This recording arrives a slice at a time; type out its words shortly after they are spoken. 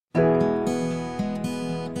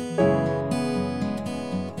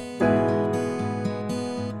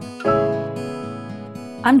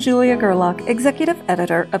I'm Julia Gerlach, Executive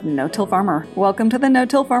Editor of No-Till Farmer. Welcome to the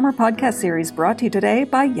No-Till Farmer podcast series brought to you today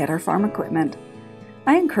by Yetter Farm Equipment.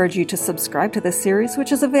 I encourage you to subscribe to this series,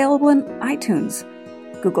 which is available in iTunes,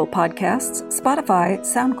 Google Podcasts, Spotify,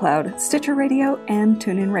 SoundCloud, Stitcher Radio, and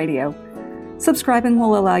TuneIn Radio. Subscribing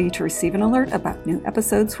will allow you to receive an alert about new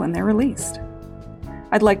episodes when they're released.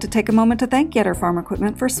 I'd like to take a moment to thank Yetter Farm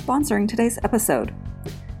Equipment for sponsoring today's episode.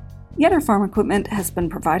 Yetter Farm Equipment has been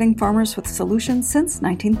providing farmers with solutions since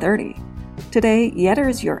 1930. Today, Yetter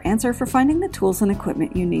is your answer for finding the tools and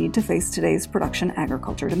equipment you need to face today's production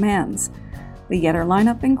agriculture demands. The Yetter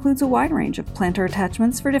lineup includes a wide range of planter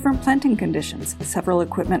attachments for different planting conditions, several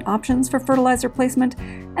equipment options for fertilizer placement,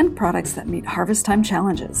 and products that meet harvest time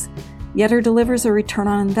challenges. Yetter delivers a return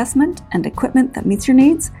on investment and equipment that meets your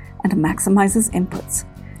needs and maximizes inputs.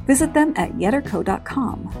 Visit them at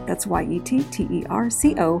yetterco.com. That's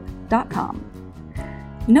YETTERCO.com.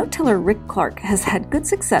 No-tiller Rick Clark has had good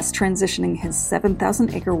success transitioning his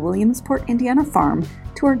 7,000-acre Williamsport, Indiana farm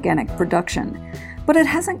to organic production. But it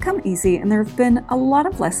hasn't come easy, and there have been a lot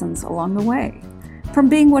of lessons along the way. From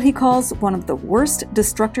being what he calls one of the worst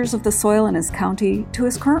destructors of the soil in his county to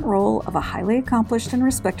his current role of a highly accomplished and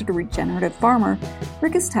respected regenerative farmer,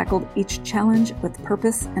 Rick has tackled each challenge with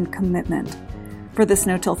purpose and commitment. For this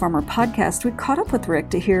No-Till Farmer podcast, we caught up with Rick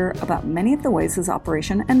to hear about many of the ways his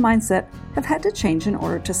operation and mindset have had to change in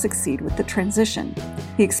order to succeed with the transition.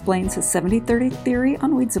 He explains his 70-30 theory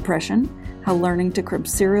on weed suppression, how learning to crimp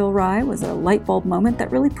cereal rye was a light bulb moment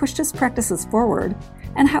that really pushed his practices forward,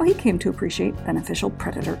 and how he came to appreciate beneficial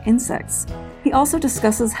predator insects. He also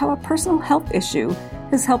discusses how a personal health issue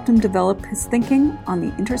has helped him develop his thinking on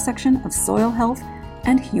the intersection of soil health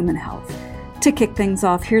and human health. To kick things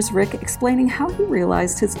off, here's Rick explaining how he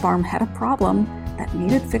realized his farm had a problem that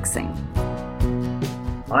needed fixing.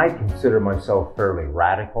 I consider myself fairly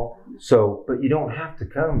radical, but you don't have to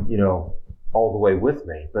come, all the way with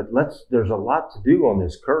me. But there's a lot to do on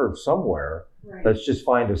this curve somewhere. Right. Let's just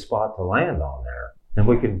find a spot to land on there, and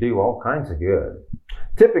we can do all kinds of good.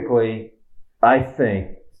 Typically, I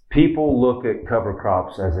think people look at cover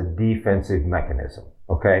crops as a defensive mechanism.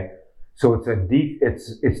 Okay, so it's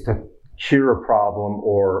to cure a problem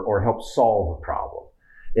or help solve a problem.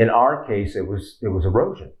 In our case, it was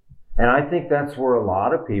erosion. And I think that's where a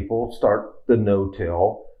lot of people start the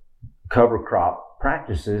no-till cover crop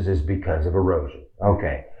practices is because of erosion.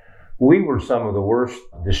 Okay. We were some of the worst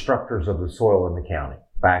destructors of the soil in the county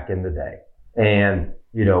back in the day. And,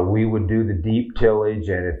 we would do the deep tillage,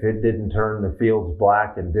 and if it didn't turn the fields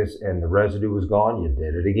black and the residue was gone, you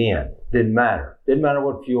did it again. Didn't matter. Didn't matter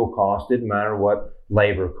what fuel cost. Didn't matter what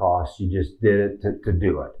labor costs. You just did it to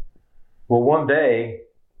do it. Well, one day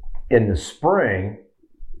in the spring,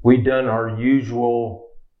 we'd done our usual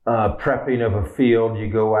prepping of a field. You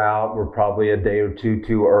go out, we're probably a day or two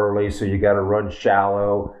too early, so you got to run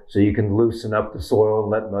shallow so you can loosen up the soil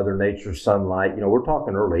and let Mother Nature's sunlight, we're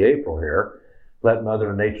talking early April here, let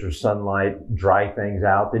Mother Nature's sunlight dry things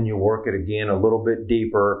out. Then you work it again a little bit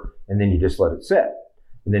deeper, and then you just let it sit.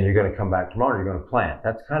 And then you're going to come back tomorrow, you're going to plant.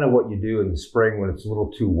 That's kind of what you do in the spring when it's a little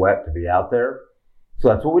too wet to be out there. So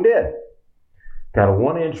that's what we did. Got a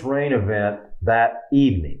 1-inch rain event that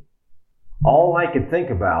evening. All I could think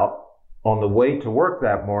about on the way to work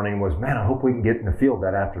that morning was, man, I hope we can get in the field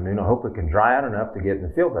that afternoon. I hope it can dry out enough to get in the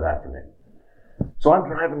field that afternoon. So I'm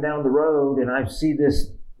driving down the road and I see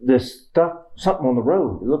this stuff, something on the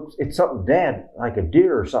road. It's something dead, like a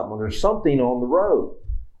deer or something. There's something on the road.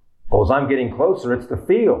 Well, as I'm getting closer, it's the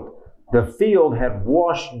field. The field had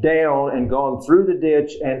washed down and gone through the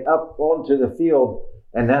ditch and up onto the field.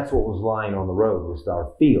 And that's what was lying on the road, was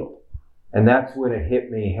our field. And that's when it hit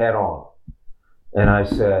me head on. And I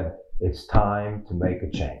said, it's time to make a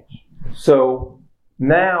change. So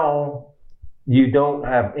now you don't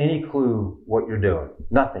have any clue what you're doing.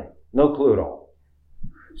 Nothing. No clue at all.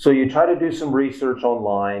 So you try to do some research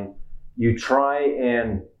online. You try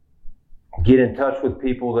and get in touch with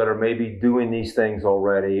people that are maybe doing these things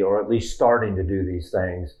already, or at least starting to do these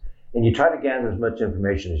things. And you try to gather as much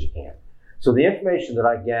information as you can. So the information that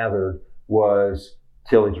I gathered was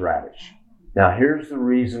tillage radish. Now, here's the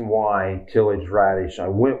reason why tillage radish I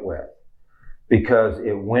went with. Because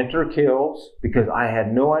it winter kills, because I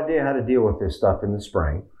had no idea how to deal with this stuff in the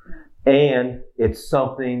spring. And it's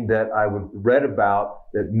something that I read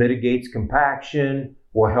about that mitigates compaction,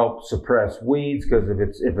 will help suppress weeds, because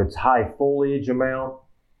if it's high foliage amount.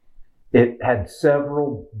 It had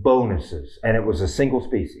several bonuses, and it was a single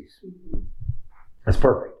species. That's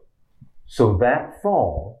perfect. So that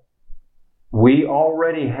fall, we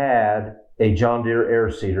already had a John Deere air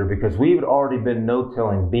seeder because we had already been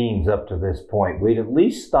no-tilling beans up to this point. We'd at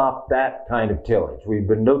least stopped that kind of tillage. We've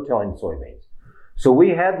been no-tilling soybeans. So we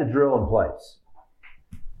had the drill in place.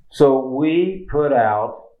 So we put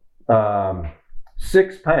out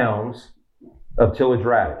 6 pounds of tillage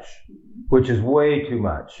radish, which is way too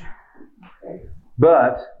much.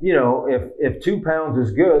 But, you know, if 2 pounds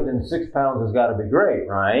is good, then 6 pounds has got to be great,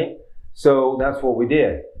 right? So that's what we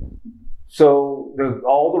did. So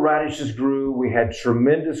all the radishes grew. We had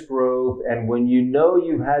tremendous growth. And when you know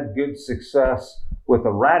you've had good success with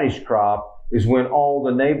a radish crop is when all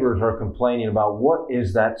the neighbors are complaining about what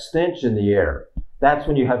is that stench in the air. That's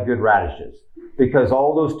when you have good radishes because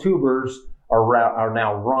all those tubers are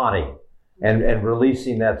now rotting and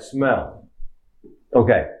releasing that smell.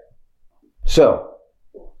 Okay, so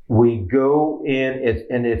we go in,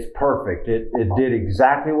 and it's perfect. It did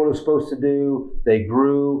exactly what it was supposed to do. They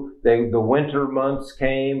grew. The winter months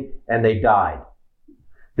came, and they died.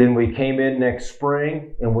 Then we came in next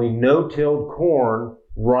spring, and we no-tilled corn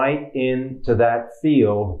right into that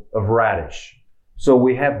field of radish. So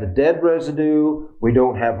we have the dead residue. We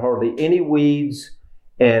don't have hardly any weeds.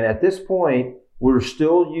 And at this point, we're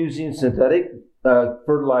still using synthetic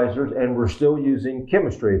fertilizers, and we're still using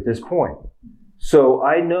chemistry at this point. So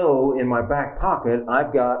I know in my back pocket,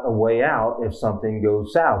 I've got a way out if something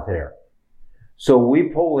goes south here. So we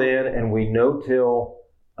pull in and we no-till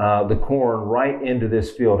the corn right into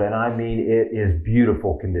this field. And I mean, it is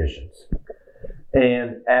beautiful conditions.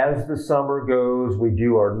 And as the summer goes, we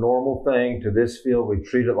do our normal thing to this field. We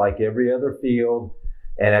treat it like every other field.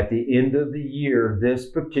 And at the end of the year, this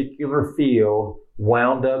particular field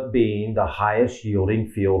wound up being the highest yielding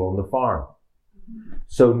field on the farm.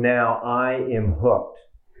 So now I am hooked.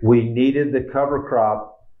 We needed the cover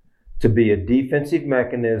crop to be a defensive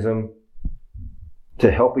mechanism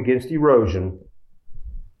to help against erosion.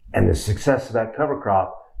 And the success of that cover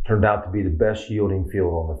crop turned out to be the best yielding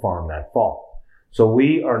field on the farm that fall. So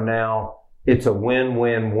we are now, it's a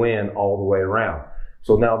win-win-win all the way around.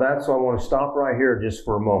 So now so I want to stop right here just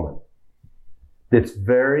for a moment. It's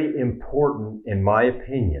very important, in my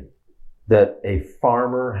opinion, that a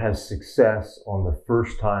farmer has success on the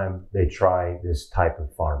first time they try this type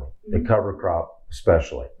of farming, the cover crop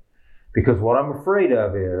especially. Because what I'm afraid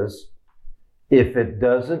of is if it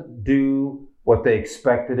doesn't do what they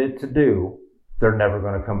expected it to do, they're never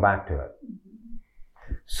going to come back to it.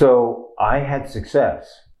 So I had success,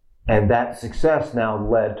 and that success now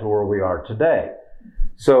led to where we are today.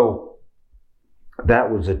 So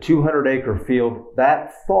that was a 200-acre field.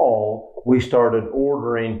 That fall, we started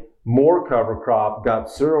ordering more cover crop, got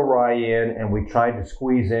cereal rye in, and we tried to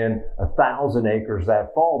squeeze in 1,000 acres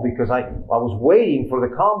that fall because I was waiting for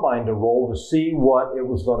the combine to roll to see what it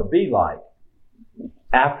was going to be like.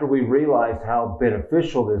 After we realized how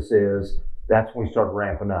beneficial this is, that's when we started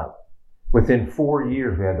ramping up. Within 4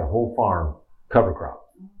 years, we had the whole farm cover crop.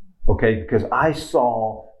 Okay, because I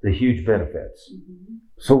saw the huge benefits.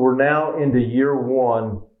 So we're now into year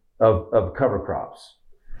one of cover crops.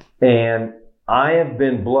 And I have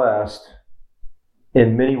been blessed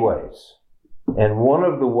in many ways. And one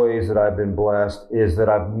of the ways that I've been blessed is that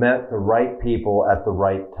I've met the right people at the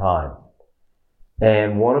right time.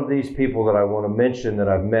 And one of these people that I want to mention that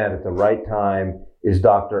I've met at the right time is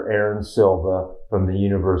Dr. Erin Silva from the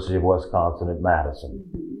University of Wisconsin at Madison.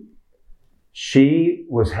 She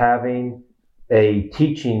was having a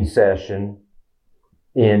teaching session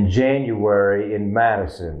in January in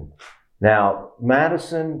Madison. Now,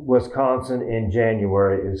 Madison, Wisconsin in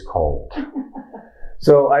January is cold.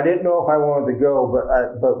 So I didn't know if I wanted to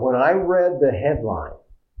go, but when I read the headline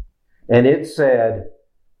and it said,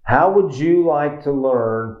 how would you like to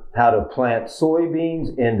learn how to plant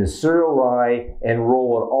soybeans into cereal rye and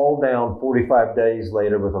roll it all down 45 days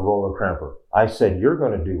later with a roller crimper? I said, you're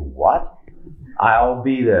going to do what? I'll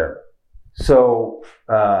be there. So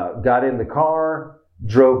got in the car,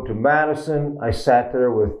 drove to Madison. I sat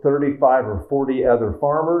there with 35 or 40 other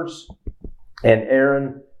farmers, and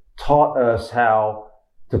Erin taught us how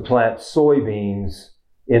to plant soybeans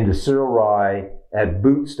into cereal rye at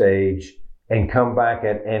boot stage and come back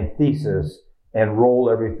at anthesis and roll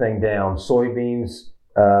everything down. Soybeans,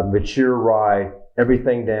 mature rye,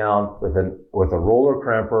 everything down with a roller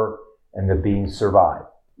crimper, and the beans survive.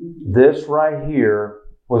 This right here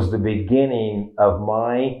was the beginning of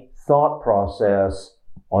my thought process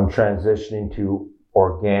on transitioning to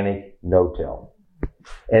organic no-till.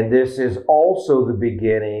 And this is also the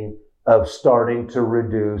beginning of starting to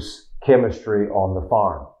reduce chemistry on the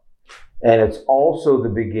farm. And it's also the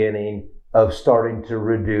beginning of starting to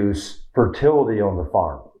reduce fertility on the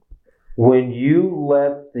farm. When you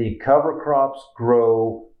let the cover crops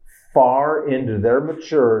grow far into their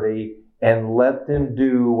maturity and let them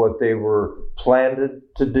do what they were planned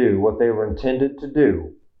to do, what they were intended to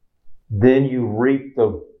do, then you reap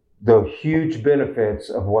the huge benefits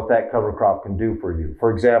of what that cover crop can do for you.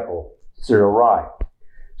 For example, cereal rye.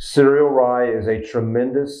 Cereal rye is a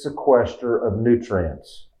tremendous sequester of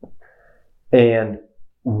nutrients. And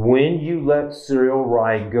when you let cereal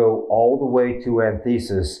rye go all the way to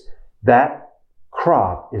anthesis, that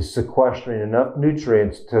crop is sequestering enough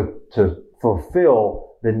nutrients to fulfill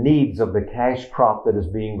the needs of the cash crop that is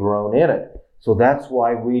being grown in it. So that's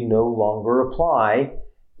why we no longer apply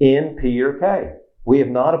in P or K. We have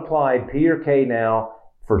not applied P or K now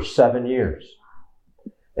for 7 years.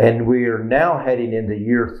 And we are now heading into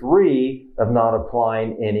year 3 of not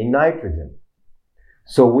applying any nitrogen.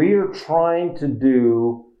 So we are trying to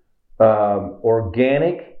do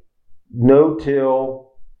organic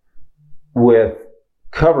no-till with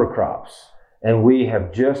cover crops. And we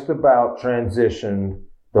have just about transitioned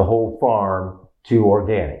the whole farm to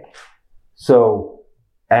organic. So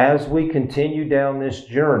as we continue down this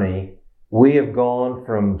journey, we have gone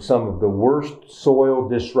from some of the worst soil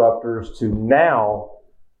disruptors to now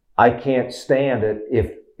I can't stand it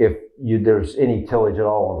if there's any tillage at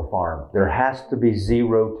all on the farm. There has to be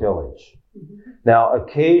zero tillage. Now,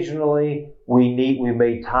 occasionally we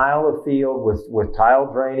may tile a field with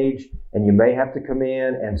tile drainage, and you may have to come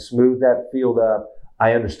in and smooth that field up.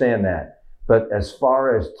 I understand that. But as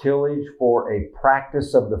far as tillage for a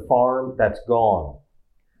practice of the farm, that's gone.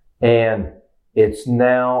 And it's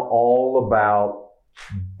now all about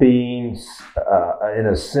being in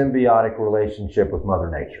a symbiotic relationship with Mother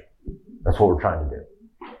Nature. That's what we're trying to do.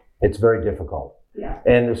 It's very difficult. Yeah.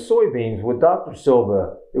 And the soybeans with Dr.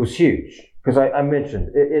 Silva, it was huge. Because I mentioned,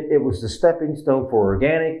 it was the stepping stone for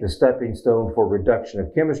organic, the stepping stone for reduction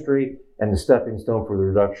of chemistry, and the stepping stone for the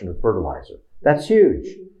reduction of fertilizer. That's huge.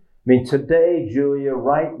 I mean, today, Julia,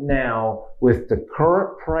 right now, with the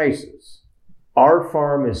current prices, our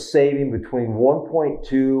farm is saving between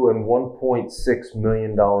 $1.2 and $1.6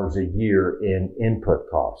 million a year in input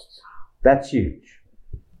costs. That's huge.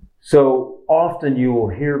 So often you will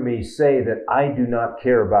hear me say that I do not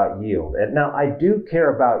care about yield. And now I do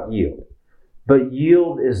care about yield, but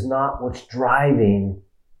yield is not what's driving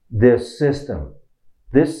this system.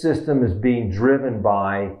 This system is being driven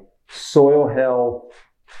by soil health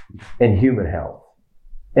and human health.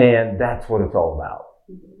 And that's what it's all about.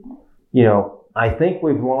 You know, I think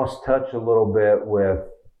we've lost touch a little bit with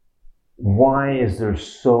why is there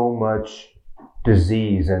so much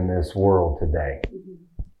disease in this world today?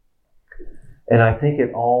 And I think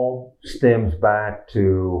it all stems back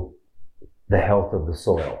to the health of the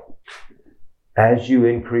soil. As you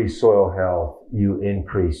increase soil health, you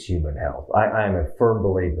increase human health. I am a firm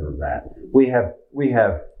believer of that. We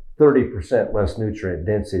have 30% less nutrient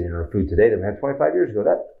density in our food today than we had 25 years ago.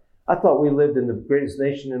 I thought we lived in the greatest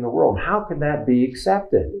nation in the world. How can that be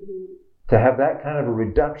accepted? To have that kind of a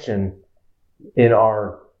reduction in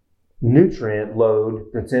our nutrient load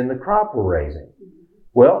that's in the crop we're raising.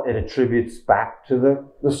 Well, it attributes back to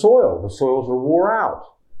the soil. The soils are wore out.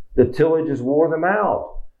 The tillages wore them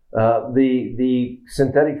out. The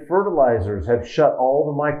synthetic fertilizers have shut all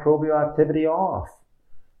the microbial activity off.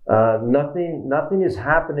 Nothing is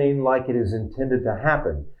happening like it is intended to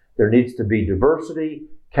happen. There needs to be diversity,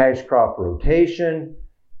 cash crop rotation,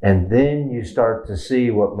 and then you start to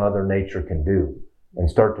see what Mother Nature can do and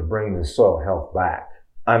start to bring the soil health back.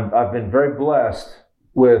 I've been very blessed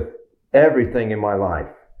with everything in my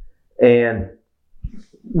life. And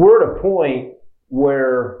we're at a point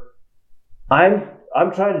where I'm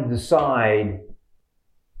trying to decide,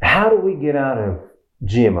 how do we get out of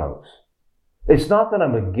GMOs? It's not that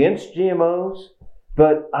I'm against GMOs,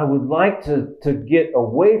 but I would like to get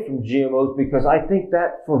away from GMOs because I think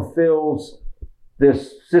that fulfills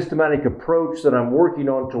this systematic approach that I'm working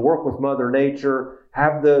on to work with Mother Nature,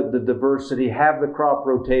 have the diversity, have the crop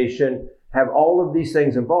rotation, have all of these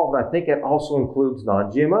things involved. I think it also includes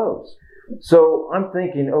non-GMOs. So I'm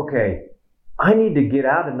thinking, okay, I need to get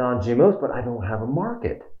out of non-GMOs, but I don't have a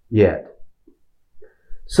market yet.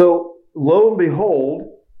 So lo and behold,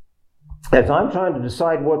 as I'm trying to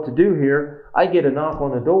decide what to do here, I get a knock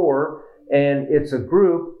on the door, and it's a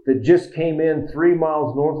group that just came in 3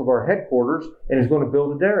 miles north of our headquarters and is going to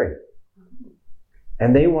build a dairy.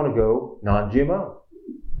 And they want to go non-GMO.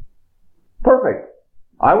 Perfect.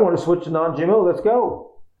 I want to switch to non-GMO. Let's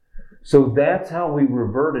go. So that's how we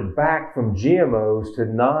reverted back from GMOs to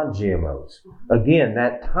non-GMOs. Again,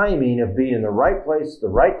 that timing of being in the right place at the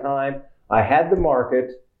right time. I had the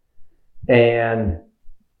market, and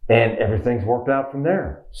everything's worked out from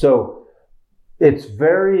there. So it's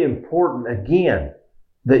very important. Again,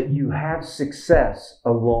 that you have success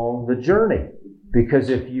along the journey. Because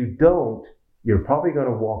if you don't, you're probably going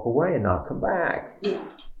to walk away and not come back. Yeah.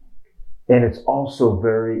 And it's also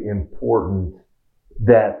very important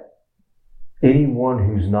that anyone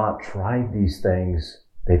who's not tried these things,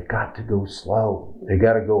 they've got to go slow. They've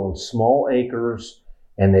got to go on small acres,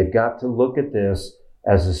 and they've got to look at this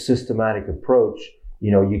as a systematic approach.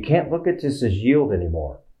 You know, you can't look at this as yield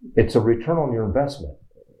anymore. It's a return on your investment.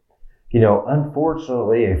 You know,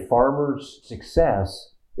 unfortunately, a farmer's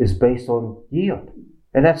success is based on yield.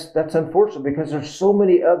 And that's unfortunate because there's so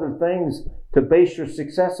many other things to base your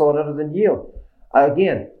success on other than yield.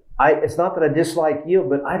 Again, it's not that I dislike yield,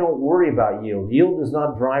 but I don't worry about yield. Yield does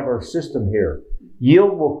not drive our system here.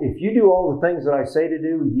 Yield will, if you do all the things that I say to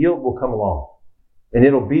do, yield will come along. And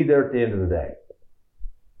it'll be there at the end of the day.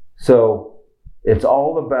 So it's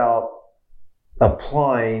all about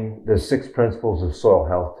applying the 6 principles of soil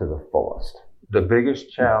health to the fullest. The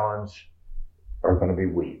biggest challenge are going to be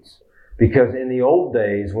weeds. Because in the old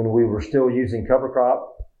days, when we were still using cover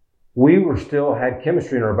crop, we still had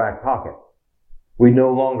chemistry in our back pocket. We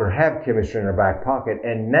no longer have chemistry in our back pocket.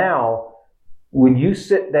 And now, when you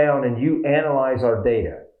sit down and you analyze our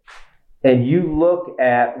data, and you look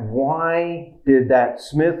at why did that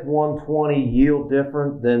Smith 120 yield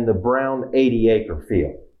different than the Brown 80-acre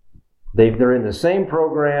field? They're in the same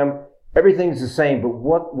program, everything's the same, but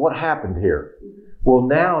what happened here? Well,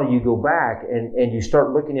 now you go back and you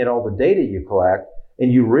start looking at all the data you collect,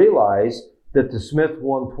 and you realize that the Smith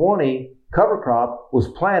 120 cover crop was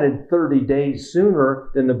planted 30 days sooner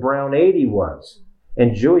than the Brown 80 was.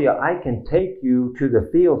 And Julia, I can take you to the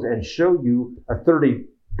fields and show you a 30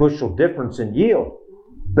 bushel difference in yield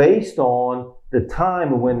based on the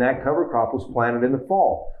time when that cover crop was planted in the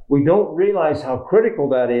fall. We don't realize how critical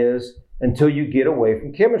that is until you get away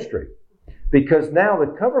from chemistry. Because now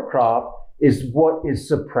the cover crop is what is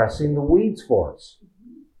suppressing the weeds for us.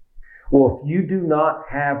 Well, if you do not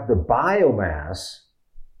have the biomass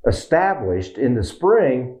established in the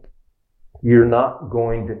spring, you're not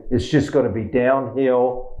going to, it's just going to be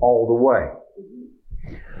downhill all the way.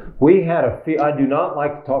 We had I do not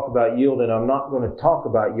like to talk about yield, and I'm not going to talk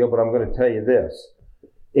about yield, but I'm going to tell you this.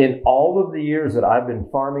 In all of the years that I've been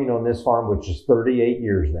farming on this farm, which is 38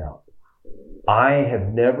 years now, I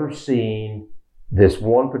have never seen this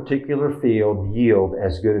one particular field yield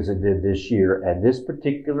as good as it did this year. And this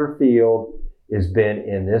particular field has been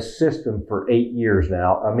in this system for 8 years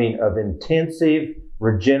now. I mean, of intensive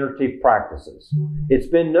regenerative practices. It's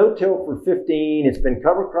been no-till for 15, it's been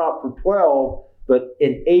cover crop for 12, but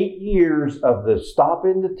in 8 years of the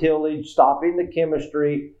stopping the tillage, stopping the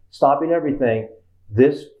chemistry, stopping everything,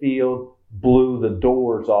 this field blew the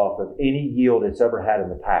doors off of any yield it's ever had in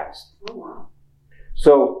the past. Oh, wow.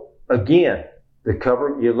 So again,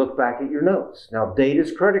 you look back at your notes. Now, data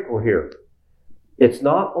is critical here. It's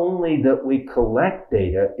not only that we collect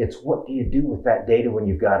data, it's what do you do with that data when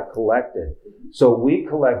you've got it collected. So we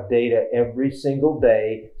collect data every single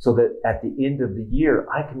day so that at the end of the year,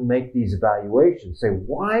 I can make these evaluations. Say,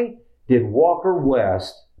 why did Walker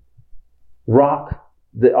West rock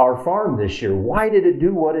our farm this year? Why did it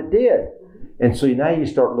do what it did? And so now you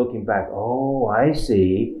start looking back, oh, I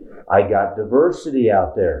see. I got diversity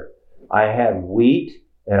out there. I had wheat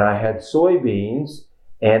and I had soybeans,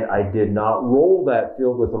 and I did not roll that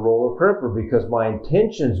field with a roller crimper because my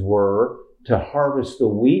intentions were to harvest the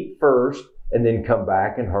wheat first and then come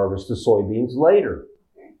back and harvest the soybeans later.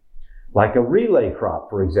 Like a relay crop,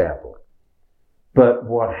 for example. But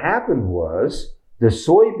what happened was the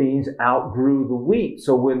soybeans outgrew the wheat.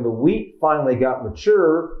 So when the wheat finally got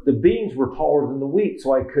mature, the beans were taller than the wheat.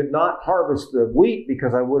 So I could not harvest the wheat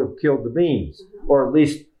because I would have killed the beans, or at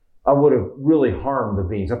least I would have really harmed the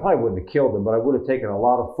beans. I probably wouldn't have killed them, but I would have taken a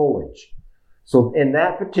lot of foliage. So in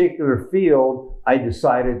that particular field, I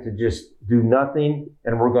decided to just do nothing,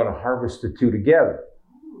 and we're going to harvest the two together,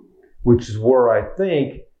 which is where I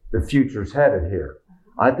think the future's headed here.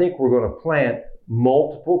 I think we're going to plant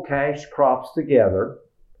multiple cash crops together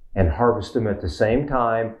and harvest them at the same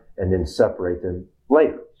time and then separate them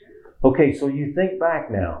later. Okay, so you think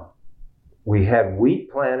back now. We had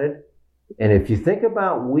wheat planted. And if you think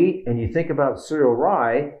about wheat and you think about cereal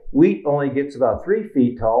rye, wheat only gets about 3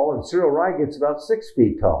 feet tall and cereal rye gets about 6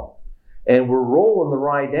 feet tall. And we're rolling the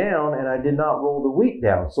rye down, and I did not roll the wheat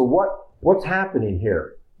down. So what's happening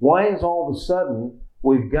here? Why is all of a sudden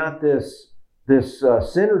we've got this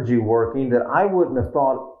synergy working that I wouldn't have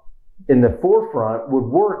thought in the forefront would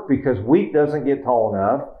work because wheat doesn't get tall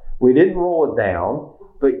enough. We didn't roll it down,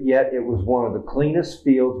 but yet it was one of the cleanest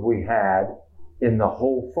fields we had in the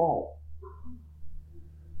whole fall.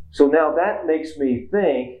 So now that makes me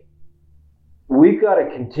think, we've got to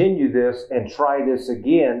continue this and try this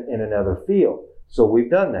again in another field. So we've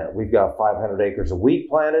done that. We've got 500 acres of wheat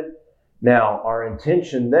planted. Now, our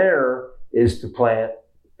intention there is to plant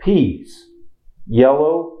peas,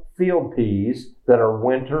 yellow field peas that are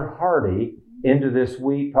winter hardy into this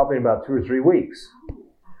wheat probably in about 2 or 3 weeks.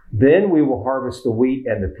 Then we will harvest the wheat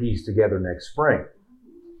and the peas together next spring.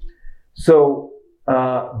 So,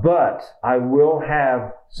 but I will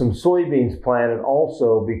have some soybeans planted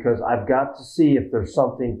also because I've got to see if there's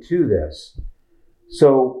something to this.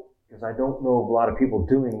 So, because I don't know a lot of people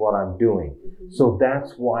doing what I'm doing. So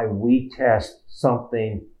that's why we test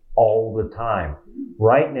something all the time.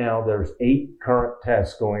 Right now, there's 8 current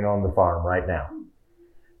tests going on the farm right now.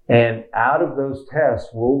 And out of those tests,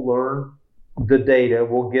 we'll learn the data,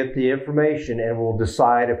 we'll get the information, and we'll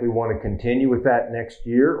decide if we want to continue with that next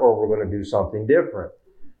year or we're going to do something different.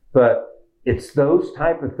 But it's those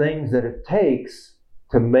type of things that it takes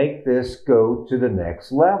to make this go to the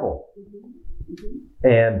next level.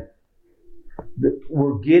 And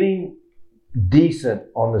we're getting decent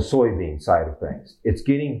on the soybean side of things. It's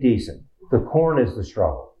getting decent. The corn is the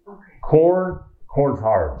struggle. Corn's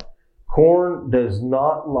hard. Corn does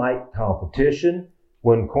not like competition.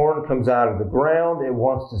 When corn comes out of the ground, it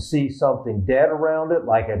wants to see something dead around it,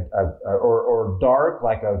 like or dark,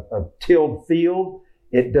 like a tilled field.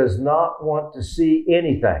 It does not want to see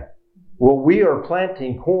anything. Well, we are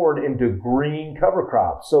planting corn into green cover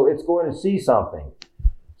crops, so it's going to see something.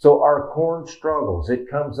 So our corn struggles. It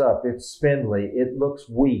comes up, it's spindly, it looks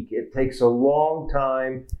weak. It takes a long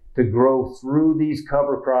time to grow through these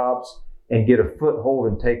cover crops and get a foothold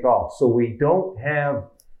and take off. So we don't have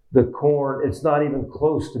the corn, it's not even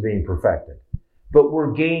close to being perfected. But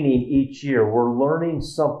we're gaining each year. We're learning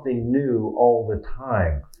something new all the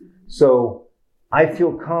time. So I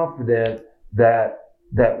feel confident that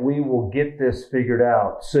we will get this figured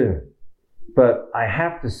out soon. But I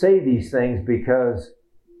have to say these things because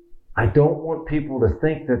I don't want people to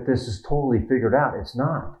think that this is totally figured out. It's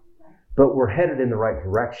not. But we're headed in the right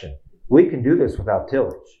direction. We can do this without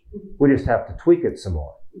tillage. We just have to tweak it some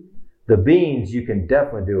more. The beans you can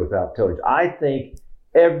definitely do without tillage. I think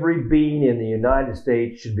every bean in the United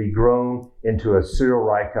States should be grown into a cereal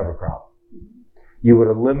rye cover crop. You would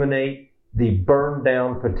eliminate the burn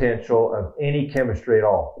down potential of any chemistry at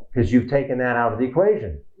all because you've taken that out of the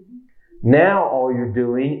equation. Now all you're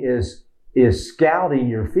doing is scouting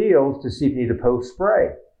your fields to see if you need to post spray.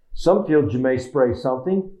 Some fields you may spray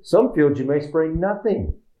something, some fields you may spray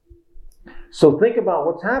nothing. So think about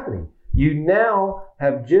what's happening. You now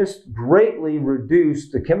have just greatly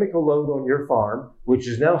reduced the chemical load on your farm, which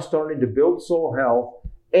is now starting to build soil health,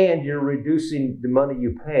 and you're reducing the money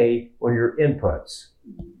you pay on your inputs.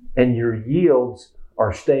 And your yields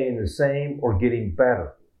are staying the same or getting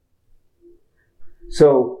better.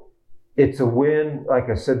 So it's a win, like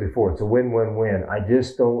I said before, it's a win-win-win. I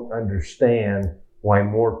just don't understand why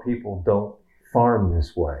more people don't farm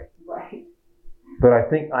this way. Right. But I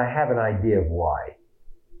think I have an idea of why.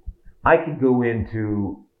 I could go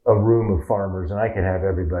into a room of farmers and I could have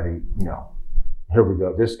everybody, here we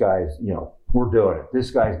go. This guy's, we're doing it. This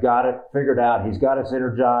guy's got it figured out. He's got us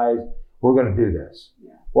energized. We're going to do this.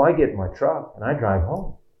 Yeah. Well, I get in my truck and I drive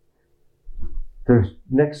home. There's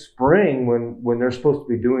next spring when they're supposed to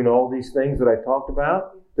be doing all these things that I talked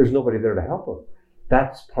about, there's nobody there to help them.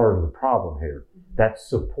 That's part of the problem here. That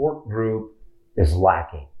support group is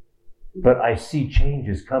lacking. But I see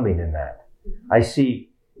changes coming in that. I see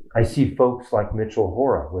folks like Mitchell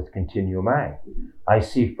Hora with Continuum Ag. I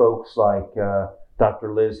see folks like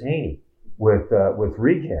Dr. Liz Haney with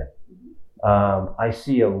Regen. I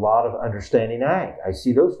see a lot of Understanding Ag. I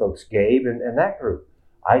see those folks, Gabe and that group.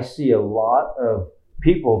 I see a lot of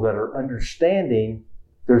people that are understanding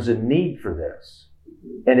there's a need for this.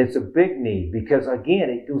 And it's a big need because, again,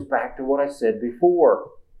 it goes back to what I said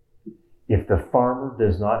before. If the farmer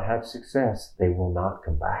does not have success, they will not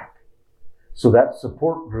come back. So that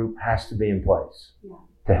support group has to be in place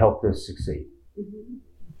to help this succeed. Mm-hmm.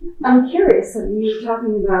 I'm curious, you're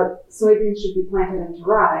talking about soybeans should be planted into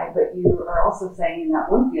rye, but you are also saying in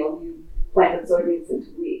that one field you planted soybeans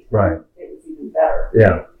into wheat. Right. It was even better.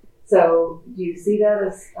 Yeah. So do you see that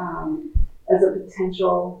as a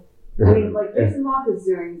potential? I mean, like Jason Mock is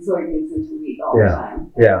doing soybeans into wheat all the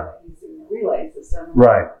time. Yeah. He's doing a relay system.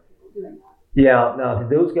 Right. Doing that. Yeah. Now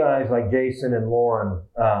those guys like Jason and Lauren,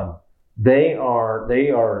 they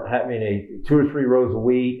are having 2 or 3 rows of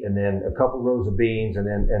wheat and then a couple rows of beans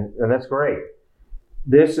and that's great.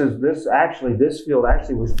 This field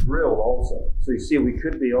actually was drilled also. So you see we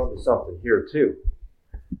could be onto something here too.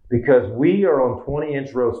 because we are on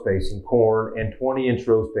 20-inch row spacing corn and 20-inch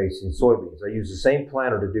row spacing soybeans. I use the same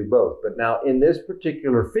planter to do both. But now in this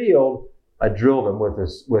particular field, I drilled them with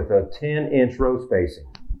a 10-inch row spacing.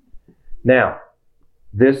 Now,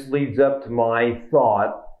 this leads up to my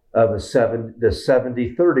thought of the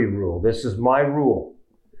 70-30 rule. This is my rule.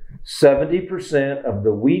 70% of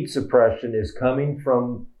the weed suppression is coming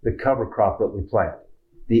from the cover crop that we plant.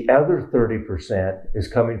 The other 30% is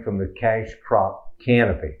coming from the cash crop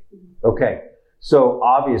canopy. Okay, so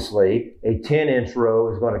obviously a 10-inch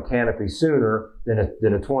row is going to canopy sooner than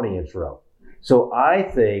a 20-inch row. So I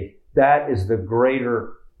think that is the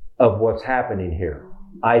greater of what's happening here.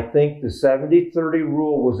 I think the 70-30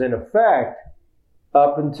 rule was in effect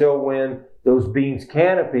up until when those beans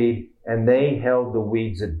canopied and they held the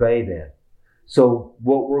weeds at bay then. So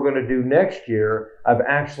what we're going to do next year, I've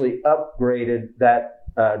actually upgraded that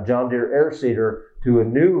John Deere air seeder to a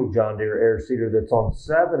new John Deere air seeder that's on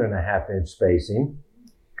 7.5-inch spacing.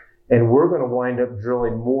 And we're going to wind up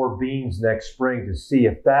drilling more beans next spring to see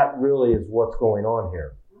if that really is what's going on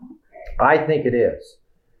here. I think it is.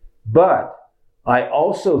 But I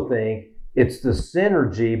also think it's the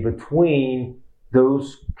synergy between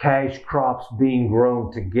those cash crops being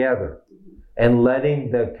grown together and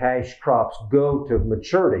letting the cash crops go to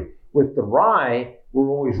maturity. With the rye, we're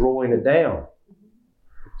always rolling it down.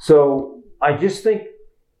 So I just think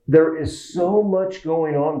there is so much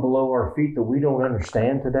going on below our feet that we don't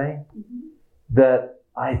understand today, that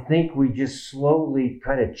I think we just slowly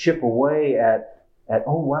kind of chip away at,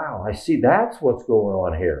 oh wow, I see that's what's going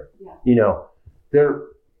on here. Yeah. You know,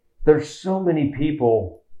 there's so many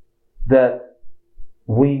people that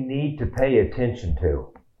we need to pay attention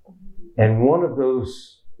to. And one of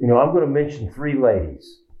those, you know, I'm going to mention 3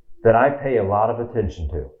 ladies that I pay a lot of attention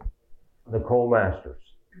to. Nicole Masters,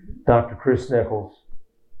 Dr. Chris Nichols,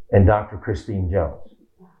 and Dr. Christine Jones.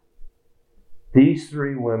 These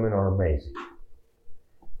 3 women are amazing.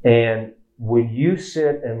 And when you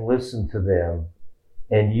sit and listen to them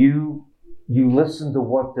and you listen to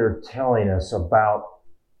what they're telling us about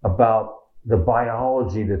the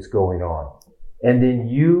biology that's going on, and then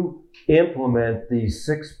you implement these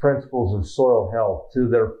 6 principles of soil health to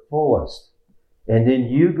their fullest, and then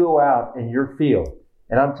you go out in your field,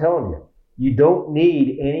 and I'm telling you, you don't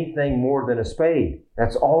need anything more than a spade.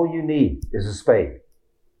 That's all you need is a spade.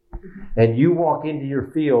 And you walk into your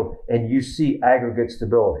field and you see aggregate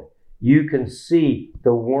stability. You can see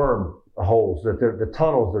the worm holes, the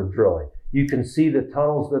tunnels they're drilling. You can see the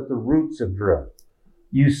tunnels that the roots have drilled.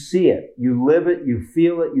 You see it, you live it, you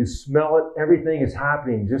feel it, you smell it. Everything is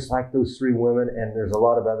happening just like those 3 women. And there's a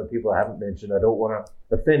lot of other people I haven't mentioned. I don't want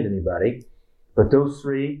to offend anybody. But those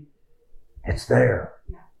 3, it's there.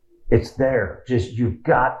 It's there. Just you've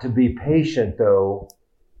got to be patient, though,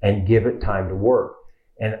 and give it time to work.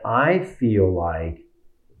 And I feel like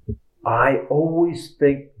I always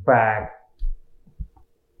think back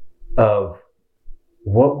of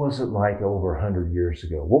what was it like over 100 years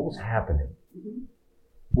ago? What was happening?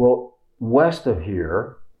 Well, west of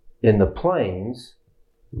here, in the plains,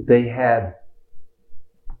 they had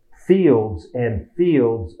fields and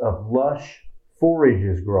fields of lush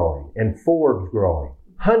forages growing and forbs growing,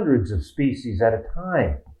 hundreds of species at a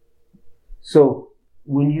time. So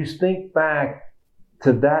when you think back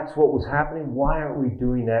to that's what was happening, why aren't we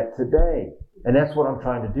doing that today? And that's what I'm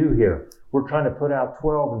trying to do here. We're trying to put out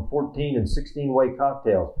 12 and 14 and 16 weight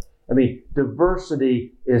cocktails. I mean,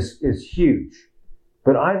 diversity is huge.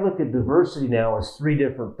 But I look at diversity now as 3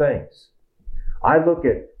 different things. I look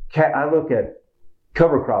at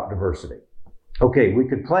cover crop diversity. Okay, we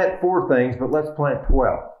could plant 4 things, but let's plant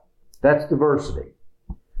 12. That's diversity.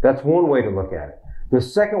 That's one way to look at it. The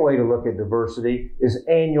second way to look at diversity is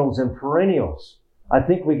annuals and perennials. I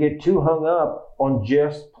think we get too hung up on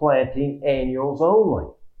just planting annuals only.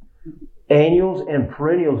 Annuals and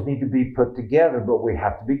perennials need to be put together, but we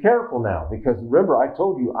have to be careful now because remember, I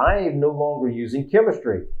told you I am no longer using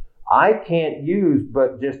chemistry. I can't use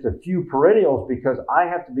but just a few perennials because I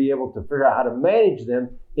have to be able to figure out how to manage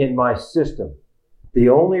them in my system. The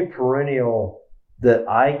only perennial that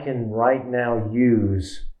I can right now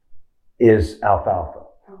use is alfalfa.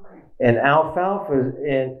 Okay. And alfalfa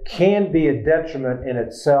can be a detriment in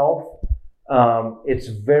itself. It's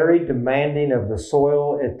very demanding of the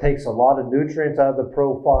soil. It takes a lot of nutrients out of the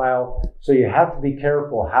profile. So you have to be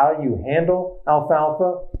careful how you handle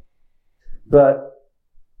alfalfa. But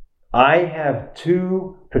I have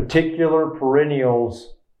 2 particular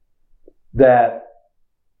perennials that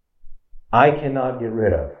I cannot get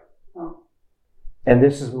rid of. Oh. And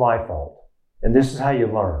this is my fault. And this is how you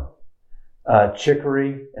learn.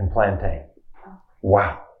 Chicory and plantain.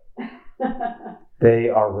 Wow. They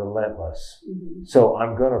are relentless. Mm-hmm. So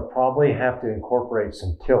I'm going to probably have to incorporate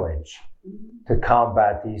some tillage to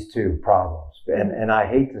combat these two problems. And I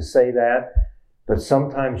hate to say that, but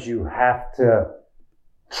sometimes you have to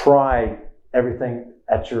try everything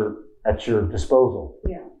at your disposal.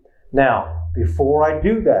 Yeah. Now, before I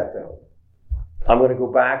do that though, I'm going to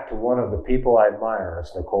go back to one of the people I admire.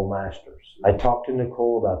 That's Nicole Masters. I talked to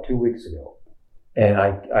Nicole about 2 weeks ago, and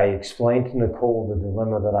I explained to Nicole the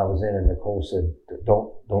dilemma that I was in, and Nicole said,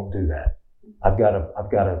 "Don't do that. I've got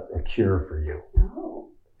a cure for you. Oh.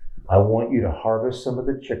 I want you to harvest some of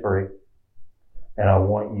the chicory, and I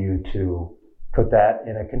want you to put that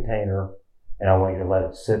in a container, and I want you to let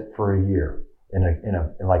it sit for a year in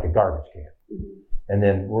like a garbage can. Mm-hmm. And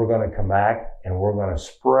then we're going to come back and we're going to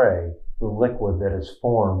spray the liquid that is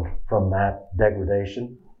formed from that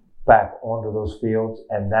degradation back onto those fields,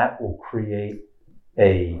 and that will create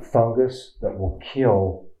a fungus that will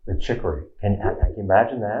kill the chicory. Can you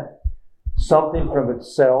imagine that? Something from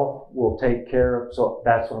itself will take care of, so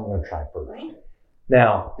that's what I'm going to try first.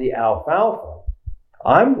 Now, the alfalfa,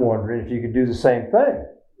 I'm wondering if you could do the same thing.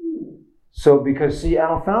 So, because see,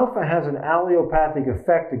 alfalfa has an allelopathic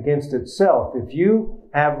effect against itself. If you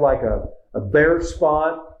have like a bare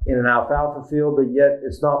spot in an alfalfa field, but yet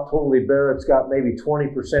it's not totally bare, it's got maybe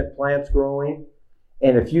 20% plants growing,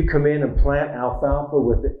 and if you come in and plant alfalfa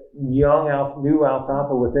with new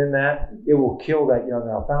alfalfa within that, it will kill that young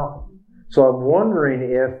alfalfa. So I'm wondering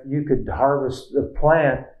if you could harvest the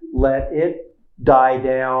plant, let it die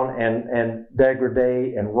down and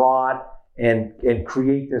degrade and rot and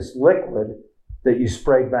create this liquid that you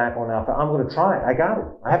spray back on alfalfa. I'm going to try it. I got it.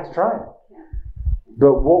 I have to try it.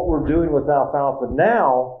 But what we're doing with alfalfa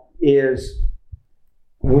now is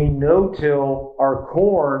we no-till our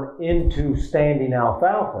corn into standing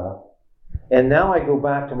alfalfa. And now I go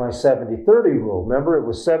back to my 70-30 rule. Remember, it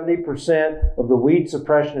was 70% of the weed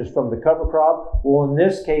suppression is from the cover crop. Well, in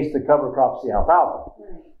this case, the cover crop's the alfalfa.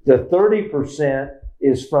 The 30%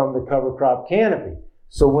 is from the cover crop canopy.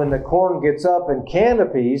 So when the corn gets up and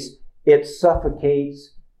canopies, it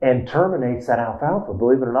suffocates and terminates that alfalfa,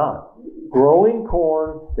 believe it or not. Growing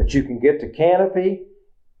corn that you can get to canopy,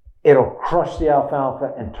 it'll crush the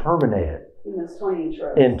alfalfa and terminate it. In those 20-inch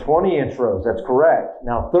rows. In 20-inch rows, that's correct.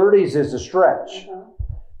 Now, 30s is a stretch.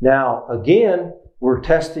 Now, again, we're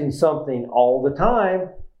testing something all the time,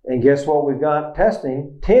 and guess what we've got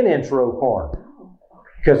testing? 10-inch row corn.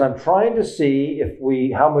 Because I'm trying to see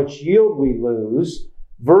how much yield we lose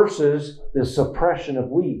versus the suppression of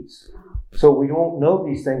weeds. So we don't know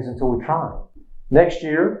these things until we try. Next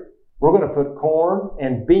year, we're going to put corn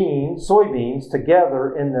and soybeans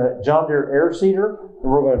together in the John Deere air seeder,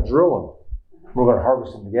 and we're going to drill them. We're going to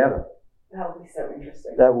harvest them together. That would be so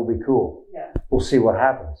interesting. That will be cool. Yeah. We'll see what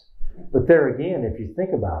happens. But there again, if you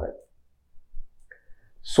think about it,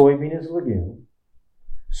 soybean is a legume.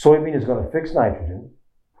 Soybean is going to fix nitrogen.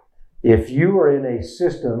 If you are in a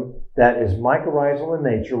system that is mycorrhizal in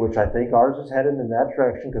nature, which I think ours is headed in that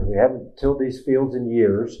direction because we haven't tilled these fields in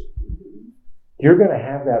years, you're going to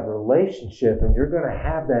have that relationship and you're going to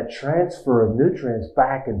have that transfer of nutrients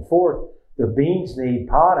back and forth. The beans need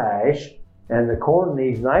potash and the corn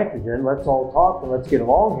needs nitrogen. Let's all talk and let's get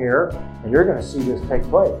along here, and you're going to see this take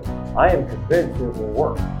place. I am convinced it will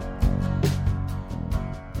work.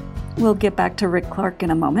 We'll get back to Rick Clark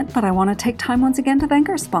in a moment, but I want to take time once again to thank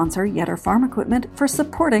our sponsor, Yetter Farm Equipment, for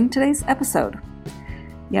supporting today's episode.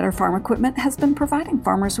 Yetter Farm Equipment has been providing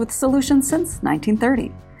farmers with solutions since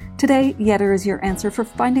 1930. Today, Yetter is your answer for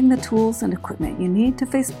finding the tools and equipment you need to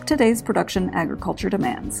face today's production agriculture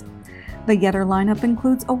demands. The Yetter lineup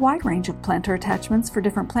includes a wide range of planter attachments for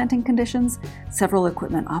different planting conditions, several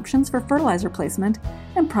equipment options for fertilizer placement,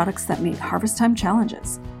 and products that meet harvest time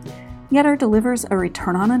challenges. Yetter delivers a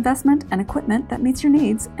return on investment and equipment that meets your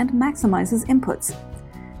needs and maximizes inputs.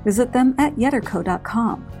 Visit them at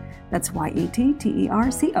yetterco.com. That's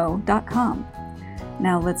YETTERCO.com.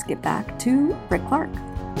 Now let's get back to Rick Clark.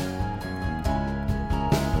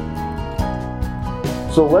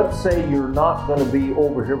 So let's say you're not going to be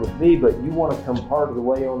over here with me, but you want to come part of the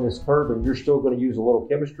way on this curve and you're still going to use a little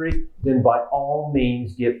chemistry, then by all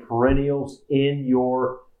means get perennials in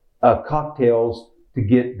your cocktails to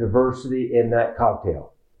get diversity in that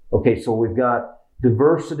cocktail. Okay, so we've got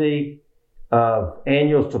diversity of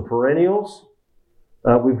annuals to perennials.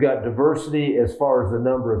 We've got diversity as far as the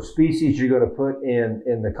number of species you're going to put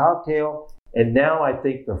in the cocktail. And now I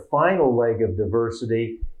think the final leg of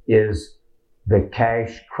diversity is the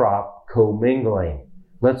cash crop commingling.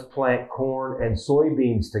 Let's plant corn and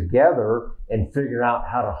soybeans together and figure out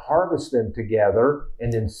how to harvest them together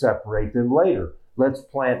and then separate them later. Let's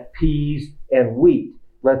plant peas and wheat.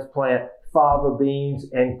 Let's plant fava beans,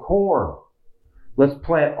 and corn. Let's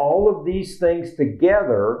plant all of these things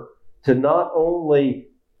together to not only,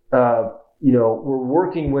 we're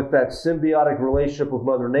working with that symbiotic relationship with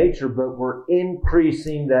Mother Nature, but we're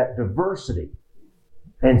increasing that diversity.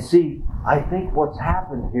 And see, I think what's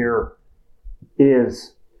happened here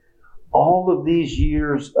is all of these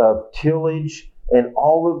years of tillage and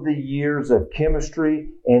all of the years of chemistry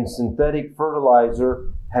and synthetic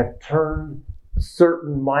fertilizer have turned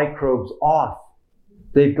certain microbes off.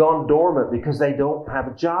 They've gone dormant because they don't have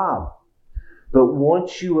a job. But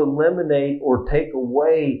once you eliminate or take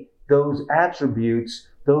away those attributes,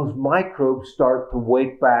 those microbes start to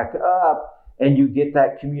wake back up and you get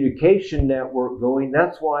that communication network going.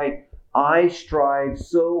 That's why I strive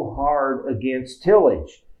so hard against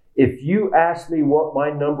tillage. If you ask me what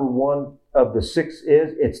my number one of the 6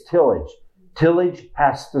 is, it's tillage. Tillage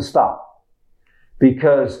has to stop.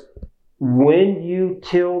 Because when you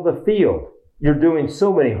till the field, you're doing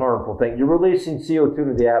so many harmful things. You're releasing CO2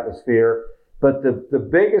 to the atmosphere. But the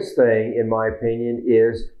biggest thing, in my opinion,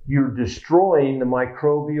 is you're destroying the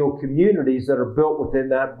microbial communities that are built within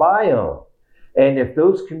that biome. And if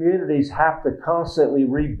those communities have to constantly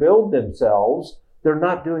rebuild themselves, they're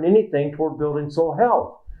not doing anything toward building soil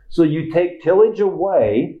health. So you take tillage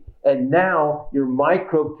away, and now your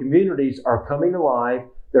microbe communities are coming alive.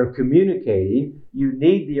 They're communicating. You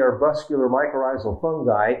need the arbuscular mycorrhizal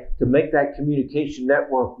fungi to make that communication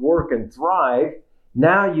network work and thrive.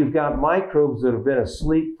 Now you've got microbes that have been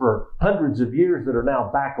asleep for hundreds of years that are now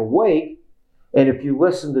back awake. And if you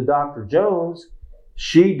listen to Dr. Jones,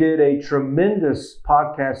 she did a tremendous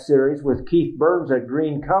podcast series with Keith Burns at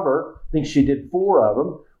Green Cover. I think she did 4 of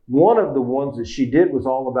them. One of the ones that she did was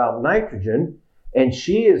all about nitrogen. And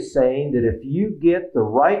she is saying that if you get the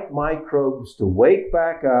right microbes to wake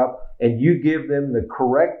back up and you give them the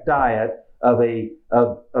correct diet of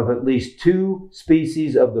at least 2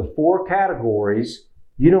 species of the 4 categories,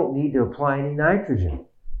 you don't need to apply any nitrogen.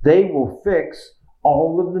 They will fix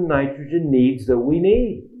all of the nitrogen needs that we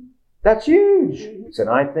need. That's huge. And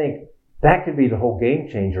I think that could be the whole game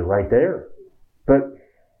changer right there. But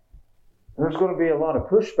there's going to be a lot of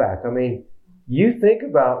pushback. I mean, you think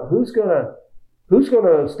about who's going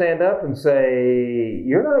to stand up and say,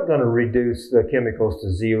 you're not going to reduce the chemicals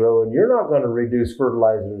to 0 and you're not going to reduce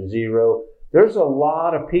fertilizer to 0. There's a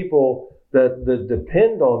lot of people that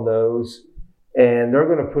depend on those, and they're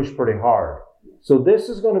going to push pretty hard. So this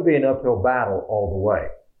is going to be an uphill battle all the way.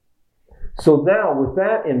 So now with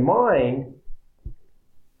that in mind,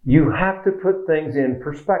 you have to put things in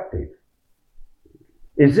perspective.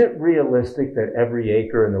 Is it realistic that every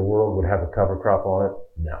acre in the world would have a cover crop on it?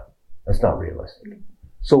 No, that's not realistic.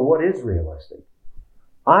 So what is realistic?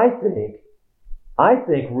 I think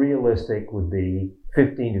realistic would be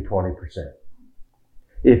 15 to 20%.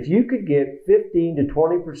 If you could get 15 to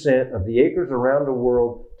 20% of the acres around the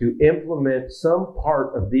world to implement some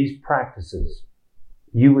part of these practices,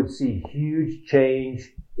 you would see huge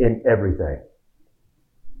change in everything.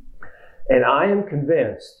 And I am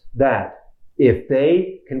convinced that if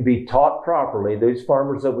they can be taught properly, those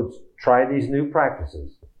farmers that would try these new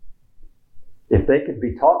practices, if they could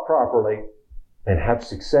be taught properly and have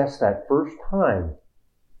success that first time,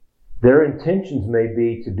 their intentions may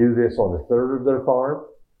be to do this on a third of their farm,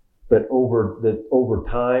 but over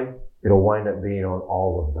time, it'll wind up being on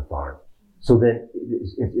all of the farm. So then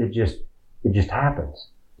it just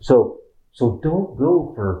happens. So don't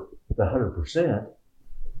go for the 100%.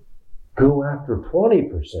 Go after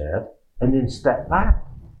 20% and then step back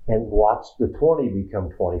and watch the 20 become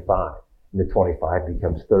 25 and the 25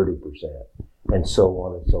 becomes 30% and so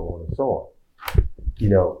on and so on and so on. You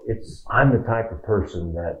know, I'm the type of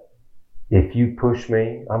person that if you push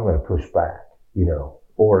me, I'm going to push back, you know.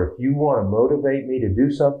 Or if you want to motivate me to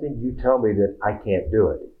do something, you tell me that I can't do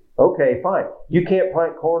it. Okay, fine. You can't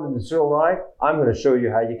plant corn in the cereal rye. I'm going to show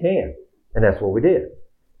you how you can. And that's what we did.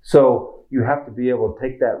 So you have to be able to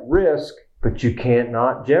take that risk, but you can't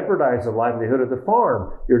not jeopardize the livelihood of the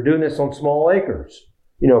farm. You're doing this on small acres.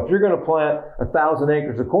 You know, if you're going to plant 1,000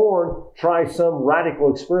 acres of corn, try some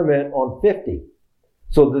radical experiment on 50.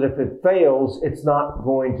 So that if it fails, it's not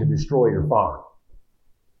going to destroy your farm.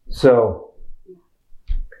 So,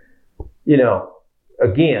 you know,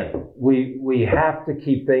 again, we have to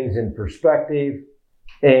keep things in perspective.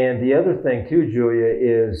 And the other thing too, Julia,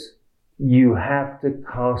 is you have to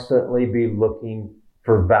constantly be looking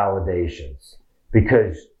for validations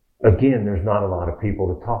because, again, there's not a lot of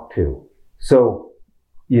people to talk to. So,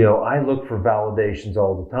 you know, I look for validations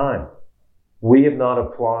all the time. We have not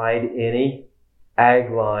applied any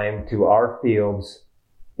ag lime to our fields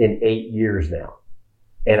in 8 years now.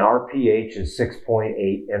 and our pH is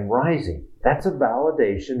 6.8 and rising. That's a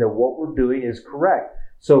validation that what we're doing is correct.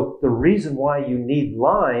 So the reason why you need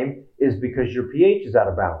lime is because your pH is out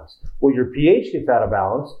of balance. Well, your pH gets out of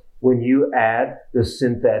balance when you add the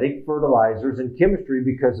synthetic fertilizers and chemistry,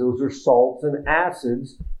 because those are salts and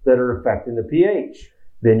acids that are affecting the pH.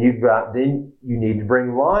 Then you need to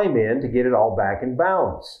bring lime in to get it all back in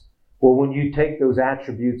balance. Well, when you take those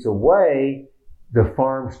attributes away, the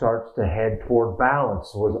farm starts to head toward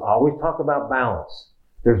balance. So I always talk about balance.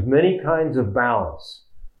 There's many kinds of balance.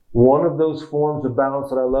 One of those forms of balance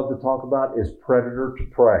that I love to talk about is predator to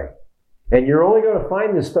prey. And you're only going to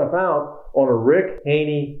find this stuff out on a Rick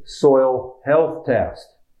Haney soil health test.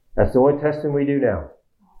 That's the only testing we do now.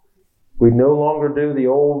 We no longer do the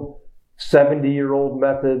old 70-year-old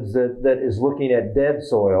methods that is looking at dead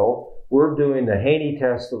soil. We're doing the Haney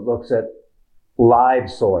test that looks at live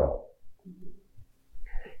soil.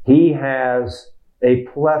 He has a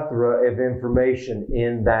plethora of information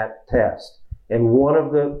in that test. And one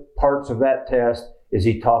of the parts of that test is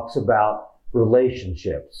he talks about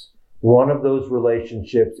relationships. One of those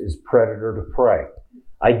relationships is predator to prey.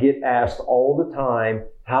 I get asked all the time,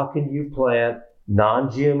 how can you plant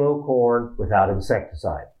non-GMO corn without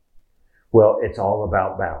insecticide? Well, it's all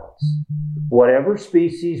about balance. Whatever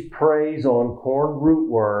species preys on corn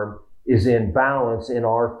rootworm is in balance in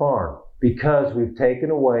our farm, because we've taken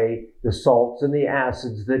away the salts and the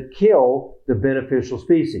acids that kill the beneficial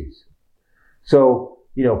species. So,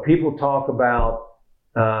 people talk about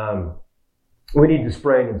we need to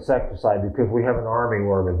spray an insecticide because we have an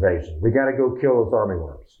armyworm invasion. We got to go kill those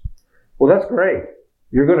armyworms. Well, that's great.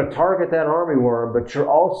 You're going to target that armyworm, but you're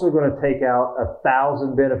also going to take out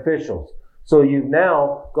 1,000 beneficials. So you've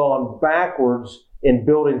now gone backwards in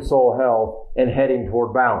building soil health and heading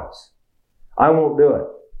toward balance. I won't do it.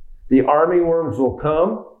 The armyworms will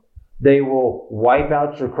come. They will wipe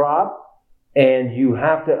out your crop. And you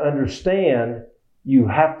have to understand, you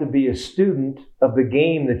have to be a student of the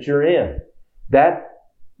game that you're in.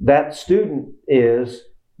 That student is,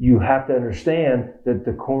 you have to understand that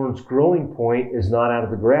the corn's growing point is not out of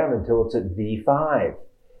the ground until it's at V5.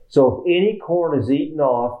 So if any corn is eaten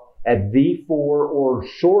off at V4 or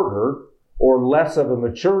shorter or less of a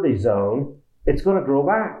maturity zone, it's going to grow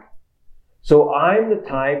back. So I'm the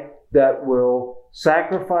type that will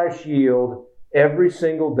sacrifice yield every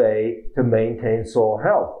single day to maintain soil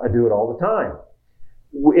health. I do it all the time.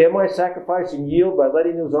 Am I sacrificing yield by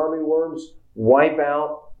letting those armyworms wipe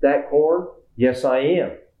out that corn? Yes, I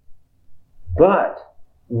am. But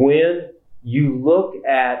when you look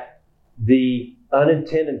at the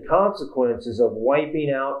unintended consequences of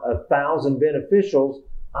wiping out 1,000 beneficials,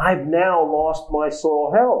 I've now lost my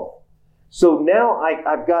soil health. So now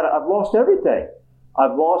I've lost everything.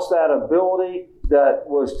 I've lost that ability that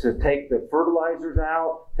was to take the fertilizers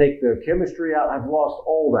out, take the chemistry out. I've lost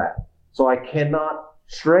all that. So I cannot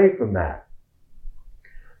stray from that.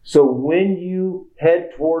 So when you head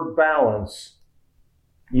toward balance,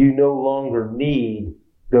 you no longer need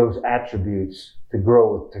those attributes to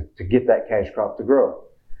grow, to get that cash crop to grow.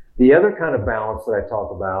 The other kind of balance that I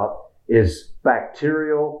talk about is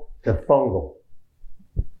bacterial to fungal.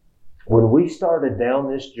 When we started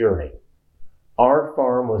down this journey, our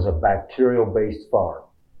farm was a bacterial-based farm.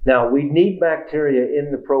 Now, we need bacteria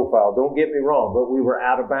in the profile, don't get me wrong, but we were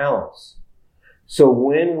out of balance. So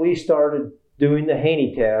when we started doing the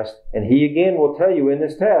Haney test, and he again will tell you in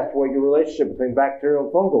this test what your relationship between bacterial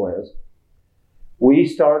and fungal is, we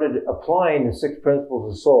started applying the 6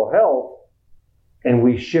 principles of soil health, and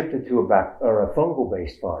we shifted to a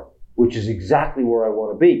fungal-based farm, which is exactly where I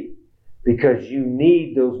want to be, because you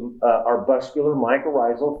need those arbuscular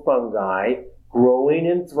mycorrhizal fungi growing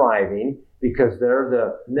and thriving, because they're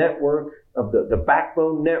the network of the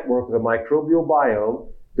backbone network of the microbial biome.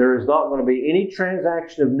 There is not going to be any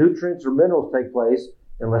transaction of nutrients or minerals take place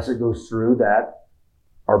unless it goes through that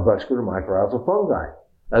arbuscular mycorrhizal fungi.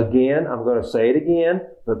 Again, I'm going to say it again,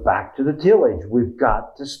 but back to the tillage. We've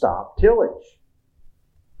got to stop tillage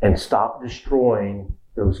and stop destroying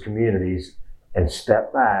those communities and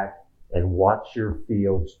step back and watch your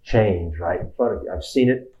fields change right in front of you. I've seen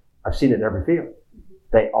it in every field.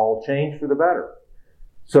 They all change for the better.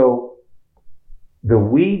 So the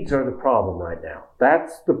weeds are the problem right now.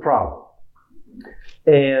 That's the problem.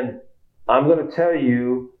 And I'm going to tell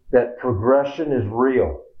you that progression is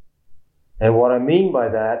real. And what I mean by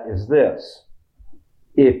that is this.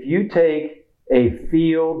 If you take a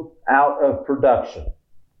field out of production,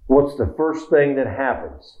 what's the first thing that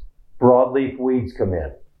happens? Broadleaf weeds come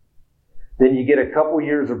in. Then you get a couple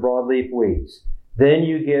years of broadleaf weeds. Then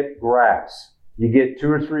you get grass. You get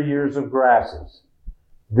 2 or 3 years of grasses.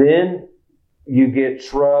 Then you get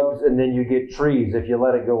shrubs and then you get trees if you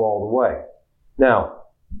let it go all the way. Now,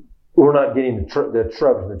 we're not getting the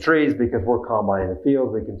shrubs and the trees because we're combining the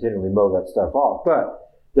fields. We continually mow that stuff off.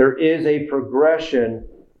 But there is a progression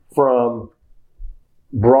from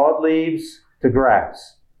broadleaves to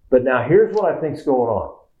grass. But now here's what I think's going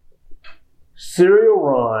on. Cereal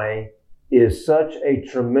rye is such a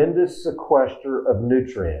tremendous sequester of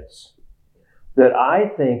nutrients that I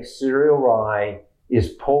think cereal rye is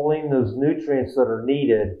pulling those nutrients that are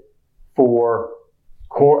needed for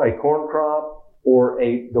a corn crop or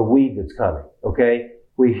the weed that's coming, okay?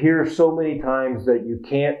 We hear so many times that you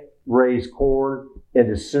can't raise corn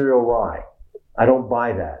into cereal rye. I don't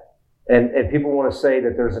buy that. And people want to say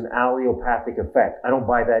that there's an allelopathic effect. I don't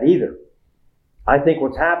buy that either. I think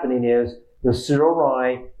what's happening is the cereal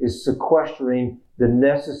rye is sequestering the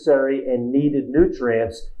necessary and needed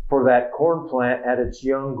nutrients for that corn plant at its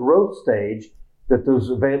young growth stage, that those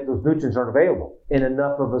nutrients aren't available in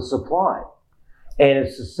enough of a supply. And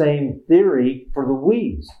it's the same theory for the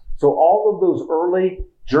weeds. So all of those early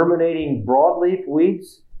germinating broadleaf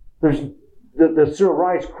weeds, the cereal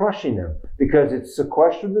rye is crushing them because it's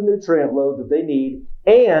sequestered the nutrient load that they need,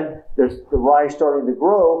 and there's the rye starting to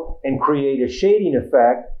grow and create a shading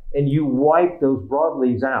effect, and you wipe those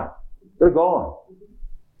broadleaves out. They're gone.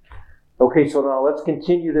 Okay, so now let's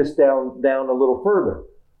continue this down a little further.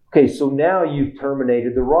 Okay, so now you've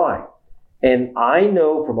terminated the rye. And I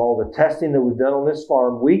know from all the testing that we've done on this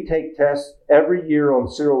farm, we take tests every year on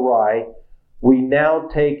cereal rye. We now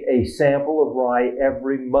take a sample of rye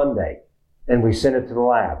every Monday and we send it to the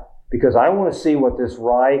lab because I want to see what this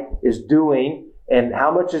rye is doing and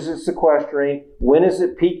how much is it sequestering, when is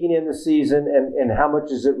it peaking in the season, and how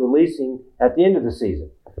much is it releasing at the end of the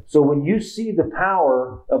season. So when you see the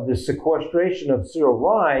power of the sequestration of cereal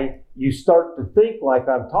rye, you start to think like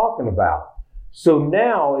I'm talking about. So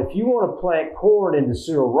now, if you want to plant corn into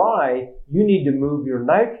cereal rye, you need to move your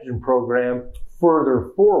nitrogen program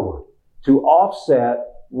further forward to offset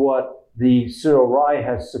what the cereal rye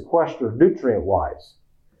has sequestered nutrient-wise.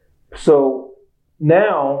 So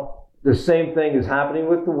now, the same thing is happening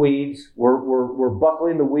with the weeds. We're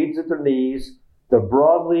buckling the weeds at their knees. The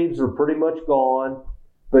broadleaves are pretty much gone.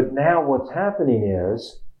 But now what's happening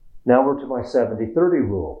is, now we're to my 70-30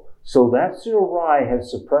 rule. So that cereal rye has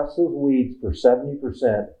suppressed those weeds for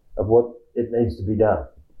 70% of what it needs to be done.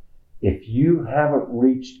 If you haven't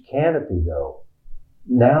reached canopy though,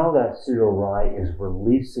 now that cereal rye is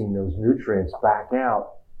releasing those nutrients back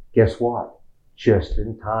out. Guess what? Just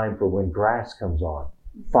in time for when grass comes on.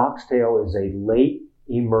 Foxtail is a late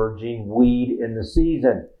emerging weed in the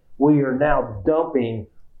season. We are now dumping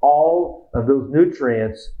all of those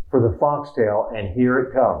nutrients for the foxtail, and here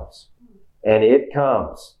it comes. And it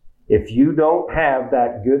comes. If you don't have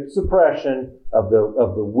that good suppression of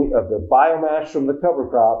the biomass from the cover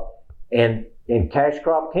crop and in cash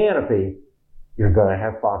crop canopy, you're going to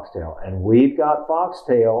have foxtail. And we've got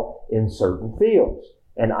foxtail in certain fields.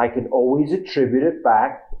 And I can always attribute it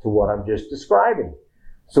back to what I'm just describing.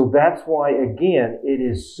 So that's why, again, it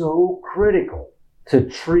is so critical to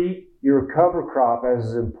treat your cover crop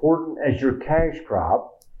as important as your cash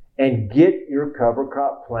crop and get your cover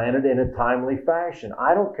crop planted in a timely fashion.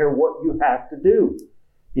 I don't care what you have to do.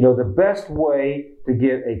 You know, the best way to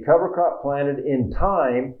get a cover crop planted in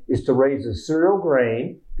time is to raise a cereal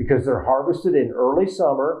grain because they're harvested in early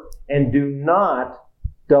summer, and do not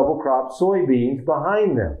double crop soybeans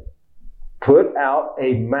behind them. Put out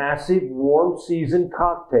a massive warm season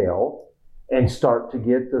cocktail and start to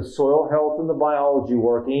get the soil health and the biology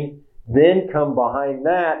working. Then come behind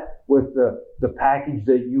that with the package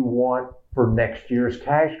that you want for next year's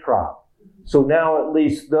cash crop. So now at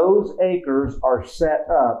least those acres are set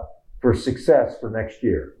up for success for next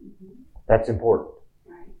year. That's important.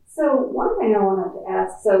 Right. So one thing I wanted to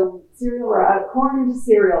ask, so cereal rye, corn into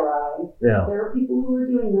cereal rye. Yeah. There are people who are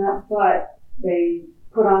doing that, but they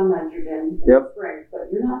put on nitrogen in the spring, but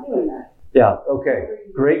you're not doing that. Yeah, okay.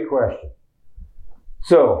 Great question.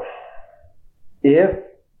 So if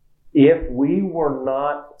we were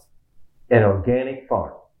not an organic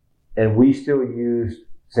farm and we still used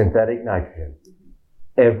synthetic nitrogen,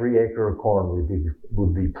 every acre of corn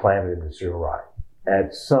would be planted into cereal rye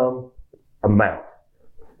at some amount.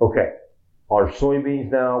 Okay, our soybeans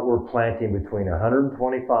now, we're planting between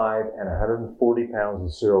 125 and 140 pounds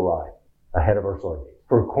of cereal rye ahead of our soybeans.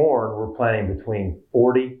 For corn, we're planting between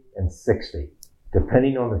 40 and 60,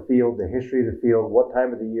 depending on the field, the history of the field, what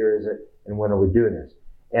time of the year is it, and when are we doing this.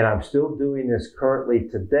 And I'm still doing this currently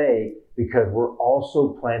today because we're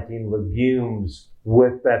also planting legumes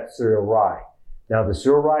with that cereal rye. Now, the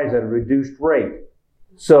cereal rye is at a reduced rate.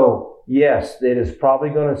 So yes, it is probably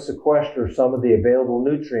going to sequester some of the available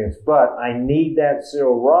nutrients, but I need that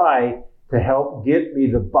cereal rye to help get me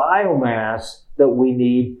the biomass that we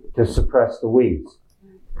need to suppress the weeds.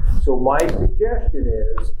 So my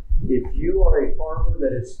suggestion is, if you are a farmer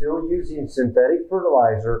that is still using synthetic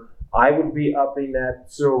fertilizer, I would be upping that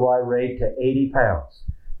cereal rye rate to 80 pounds.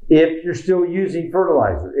 If you're still using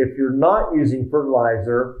fertilizer, if you're not using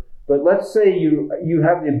fertilizer, but let's say you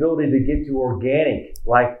have the ability to get to organic,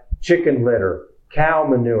 like chicken litter, cow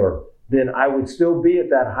manure, then I would still be at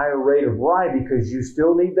that higher rate of rye, because you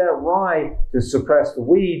still need that rye to suppress the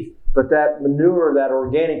weeds, but that manure, that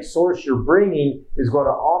organic source you're bringing is going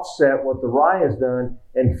to offset what the rye has done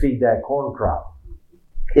and feed that corn crop.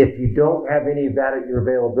 If you don't have any of that at your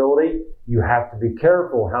availability, you have to be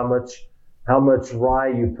careful how much rye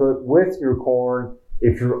you put with your corn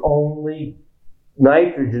if your only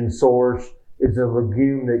nitrogen source is a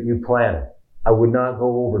legume that you planted. I would not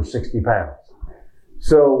go over 60 pounds.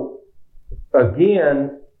 So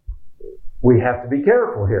again, we have to be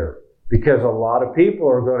careful here, because a lot of people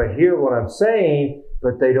are going to hear what I'm saying,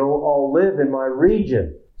 but they don't all live in my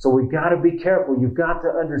region. So we've got to be careful. You've got to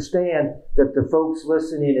understand that the folks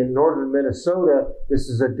listening in northern Minnesota, this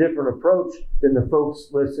is a different approach than the folks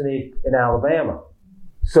listening in Alabama.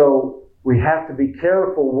 So we have to be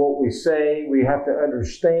careful what we say. We have to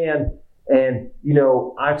understand. And,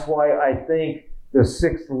 that's why I think the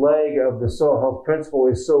sixth leg of the soil health principle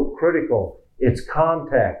is so critical. It's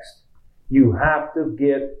context. You have to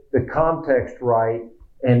get the context right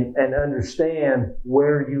and understand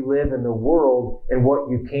where you live in the world and what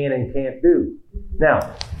you can and can't do.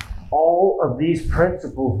 Now, all of these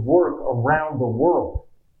principles work around the world.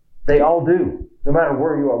 They all do, no matter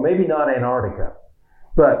where you are. Maybe not Antarctica,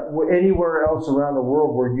 but anywhere else around the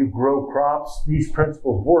world where you grow crops, these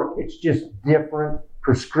principles work. It's just different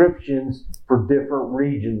prescriptions for different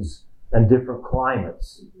regions and different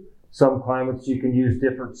climates. Some climates you can use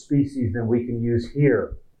different species than we can use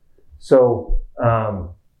here. So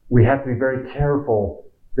we have to be very careful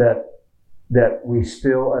that we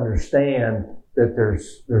still understand that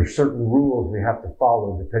there's certain rules we have to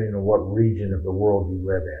follow depending on what region of the world you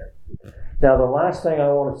live in. Now, the last thing I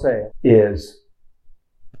want to say is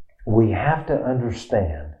we have to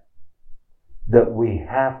understand that we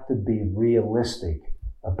have to be realistic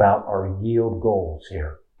about our yield goals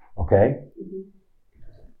here. Okay?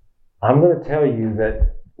 I'm going to tell you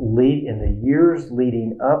that in the years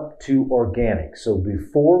leading up to organic, so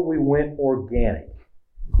before we went organic,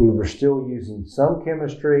 we were still using some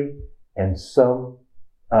chemistry and some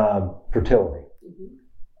fertility.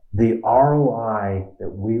 The ROI that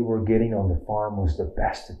we were getting on the farm was the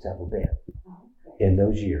best it's ever been in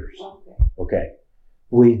those years. Okay.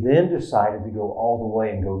 We then decided to go all the way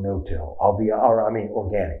and go no-till.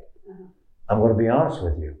 Organic. I'm going to be honest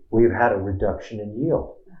with you. We've had a reduction in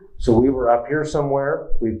yield. So we were up here somewhere,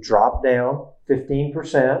 we've dropped down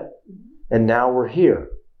 15%, and now we're here.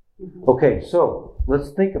 Okay, so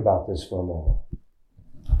let's think about this for a moment.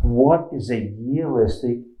 What is a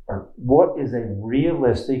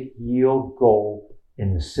realistic yield goal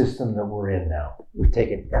in the system that we're in now? We've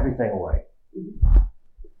taken everything away.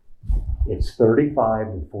 It's 35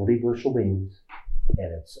 to 40 bushel beans,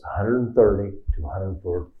 and it's 130 to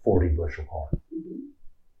 140 bushel corn.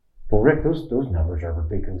 Well, Rick, those numbers are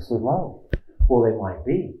ridiculously low. Well, they might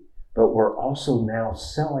be, but we're also now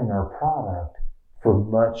selling our product for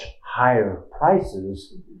much higher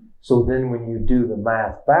prices. So then when you do the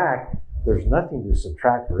math back, there's nothing to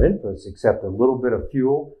subtract for inputs except a little bit of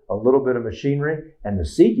fuel, a little bit of machinery, and the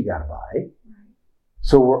seed you got to buy.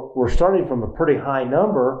 So we're starting from a pretty high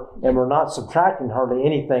number, and we're not subtracting hardly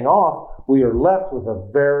anything off. We are left with a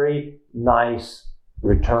very nice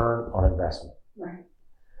return on investment. Right.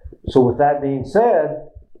 So with that being said,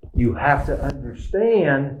 you have to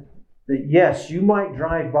understand that yes, you might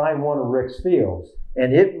drive by one of Rick's fields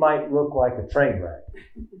and it might look like a train wreck,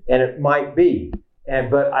 and it might be,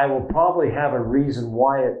 but I will probably have a reason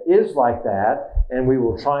why it is like that, and we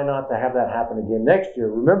will try not to have that happen again next year.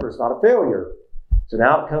 Remember, it's not a failure. It's an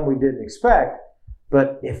outcome we didn't expect,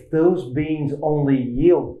 but if those beans only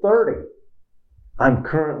yield 30, I'm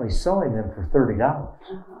currently selling them for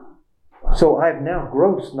 $30. So I've now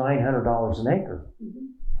grossed $900 an acre,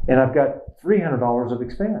 and I've got $300 of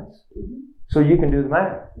expense. So you can do the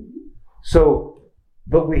math.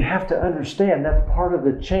 But we have to understand that's part of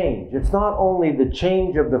the change. It's not only the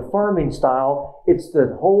change of the farming style, it's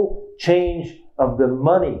the whole change of the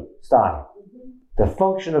money style, the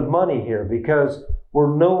function of money here, because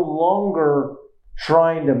we're no longer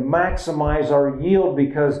trying to maximize our yield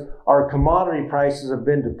because our commodity prices have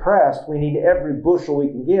been depressed. We need every bushel we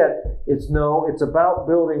can get. It's about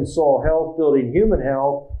building soil health, building human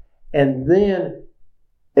health, and then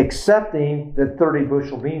accepting that 30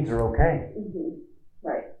 bushel beans are okay. Mm-hmm.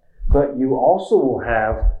 Right. But you also will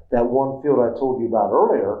have that one field I told you about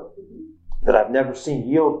earlier that I've never seen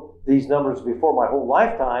yield these numbers before my whole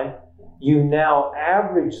lifetime. You now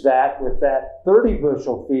average that with that 30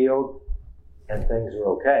 bushel field and things are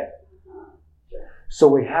okay. So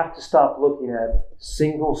we have to stop looking at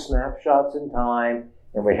single snapshots in time,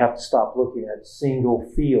 and we have to stop looking at single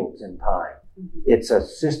fields in time. It's a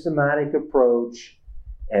systematic approach,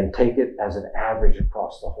 and take it as an average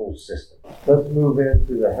across the whole system. Let's move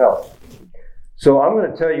into the health. So I'm going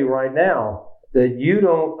to tell you right now that you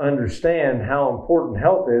don't understand how important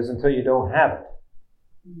health is until you don't have it.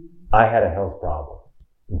 I had a health problem,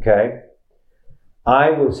 okay?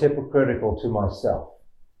 I was hypocritical to myself.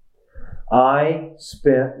 I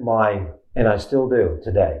spent and I still do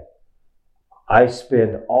today, I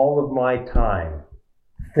spend all of my time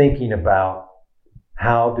thinking about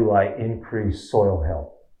how do I increase soil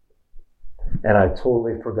health. And I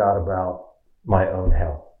totally forgot about my own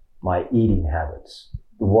health, my eating habits,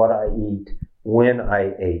 what I eat, when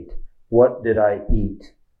I ate, what did I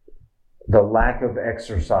eat, the lack of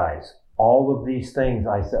exercise. All of these things,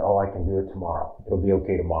 I said, I can do it tomorrow. It'll be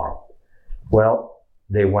okay tomorrow. Well,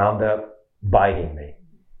 they wound up biting me.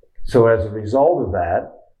 So as a result of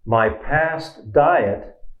that, my past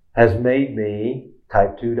diet has made me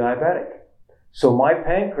type 2 diabetic. So my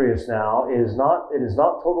pancreas now it is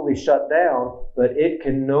not totally shut down, but it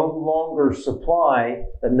can no longer supply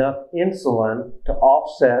enough insulin to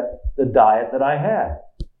offset the diet that I had.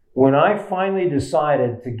 When I finally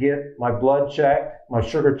decided to get my blood checked, my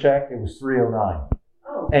sugar checked, it was 309.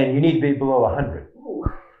 Oh. And you need to be below 100. Ooh.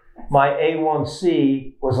 My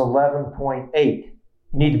A1C was 11.8. You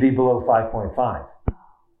need to be below 5.5.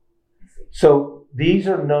 So these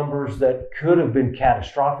are numbers that could have been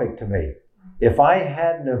catastrophic to me. If I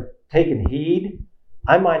hadn't have taken heed,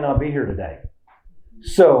 I might not be here today.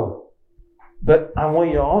 So, but I want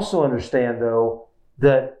you to also understand though,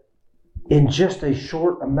 that in just a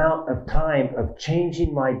short amount of time of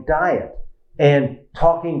changing my diet and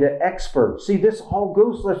talking to experts, see, this all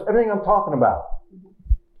goes, everything I'm talking about.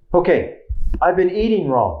 Okay, I've been eating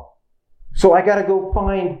wrong. So I got to go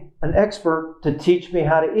find an expert to teach me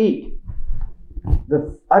how to eat.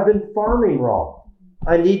 I've been farming wrong.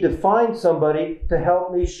 I need to find somebody to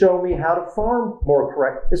help me, show me how to farm more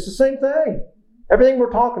correct. It's the same thing. Everything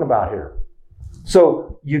we're talking about here.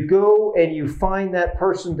 So you go and you find that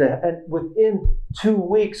person and within 2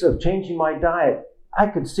 weeks of changing my diet, I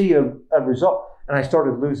could see a result. And I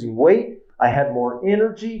started losing weight. I had more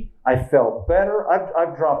energy. I felt better.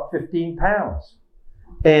 I've dropped 15 pounds.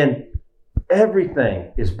 And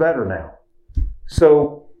everything is better now.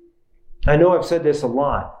 So I know I've said this a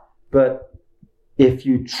lot, but if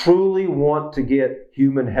you truly want to get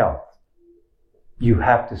human health, you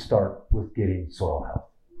have to start with getting soil health.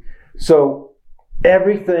 So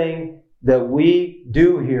everything that we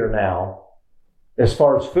do here now, as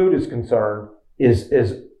far as food is concerned,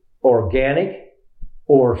 is organic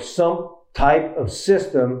or some type of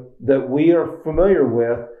system that we are familiar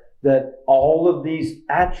with, that all of these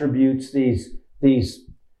attributes, these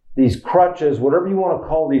crutches, whatever you want to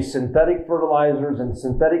call these synthetic fertilizers and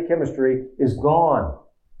synthetic chemistry, is gone.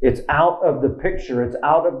 It's out of the picture. It's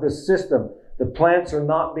out of the system. The plants are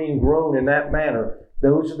not being grown in that manner.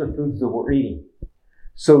 Those are the foods that we're eating.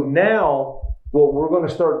 So now what we're going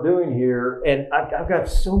to start doing here, and I've got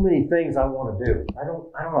so many things I want to do. I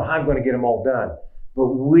don't know how I'm going to get them all done, but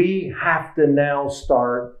we have to now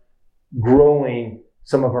start growing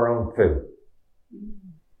some of our own food.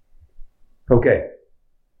 Okay.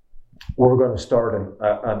 We're going to start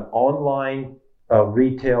an online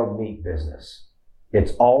retail meat business.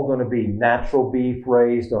 It's all going to be natural beef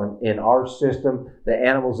raised in our system. The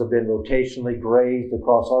animals have been rotationally grazed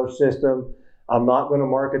across our system. I'm not going to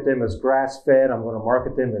market them as grass-fed. I'm going to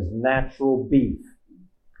market them as natural beef.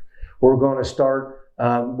 We're going to start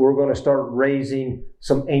raising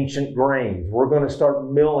some ancient grains. We're going to start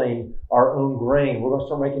milling our own grain. We're going to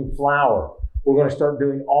start making flour. We're going to start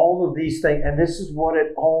doing all of these things. And this is what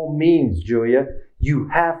it all means, Julia. You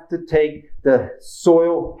have to take the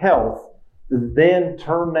soil health, then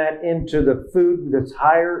turn that into the food that's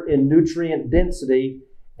higher in nutrient density,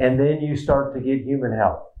 and then you start to get human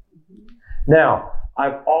health. Now,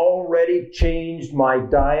 I've already changed my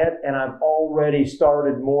diet, and I've already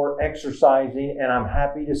started more exercising, and I'm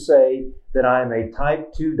happy to say that I am a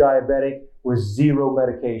type 2 diabetic with 0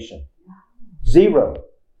 medication. 0.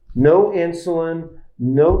 No insulin,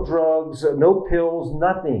 no drugs, no pills,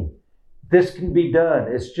 nothing. This can be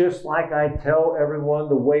done. It's just like I tell everyone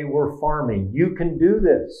the way we're farming. You can do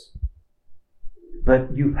this.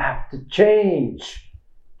 But you have to change.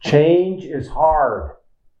 Change is hard.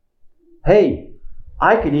 Hey,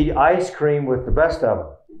 I could eat ice cream with the best of them,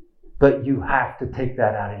 but you have to take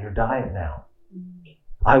that out of your diet now.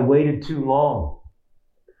 I waited too long.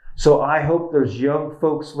 So I hope there's young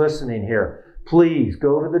folks listening here. Please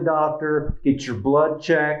go to the doctor, get your blood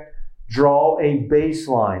checked, draw a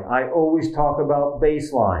baseline. I always talk about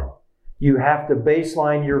baseline. You have to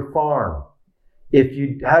baseline your farm.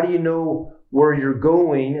 How do you know where you're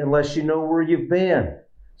going unless you know where you've been?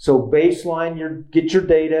 So get your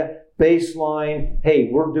data, baseline. Hey,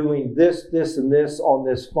 we're doing this, this, and this on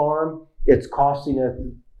this farm. It's costing us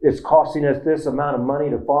this amount of money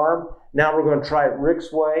to farm. Now we're going to try it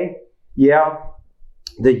Rick's way. Yeah,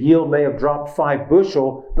 the yield may have dropped 5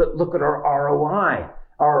 bushel, but look at our ROI.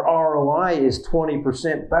 Our ROI is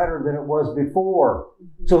 20% better than it was before.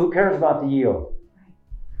 So who cares about the yield?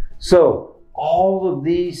 So all of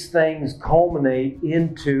these things culminate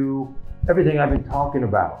into everything I've been talking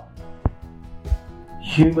about.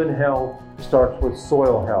 Human health starts with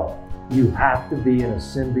soil health. You have to be in a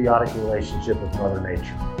symbiotic relationship with Mother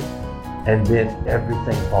Nature. And then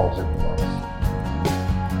everything falls into place.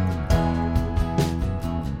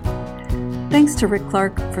 Thanks to Rick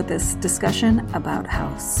Clark for this discussion about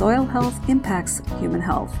how soil health impacts human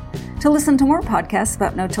health. To listen to more podcasts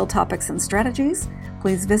about no-till topics and strategies,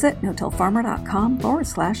 please visit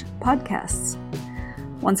notillfarmer.com/podcasts.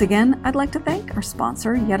 Once again, I'd like to thank our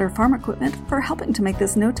sponsor, Yetter Farm Equipment, for helping to make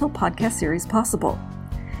this no-till podcast series possible.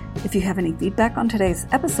 If you have any feedback on today's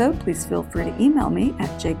episode, please feel free to email me at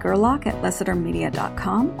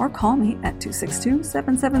jgerlach@lessitermedia.com or call me at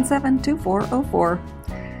 262-777-2404.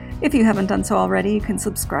 If you haven't done so already, you can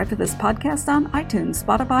subscribe to this podcast on iTunes,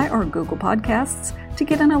 Spotify, or Google Podcasts to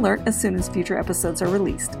get an alert as soon as future episodes are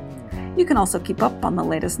released. You can also keep up on the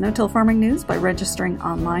latest no-till farming news by registering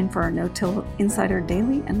online for our No-Till Insider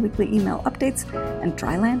daily and weekly email updates and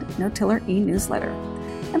Dryland No-Tiller e-newsletter.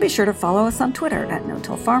 And be sure to follow us on Twitter at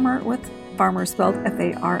No-Till Farmer, with farmer spelled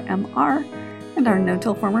F-A-R-M-R, and our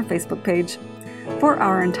No-Till Farmer Facebook page. For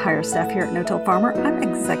our entire staff here at No-Till Farmer, I'm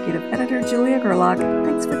Executive Editor Julia Gerlach.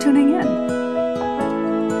 Thanks for tuning in.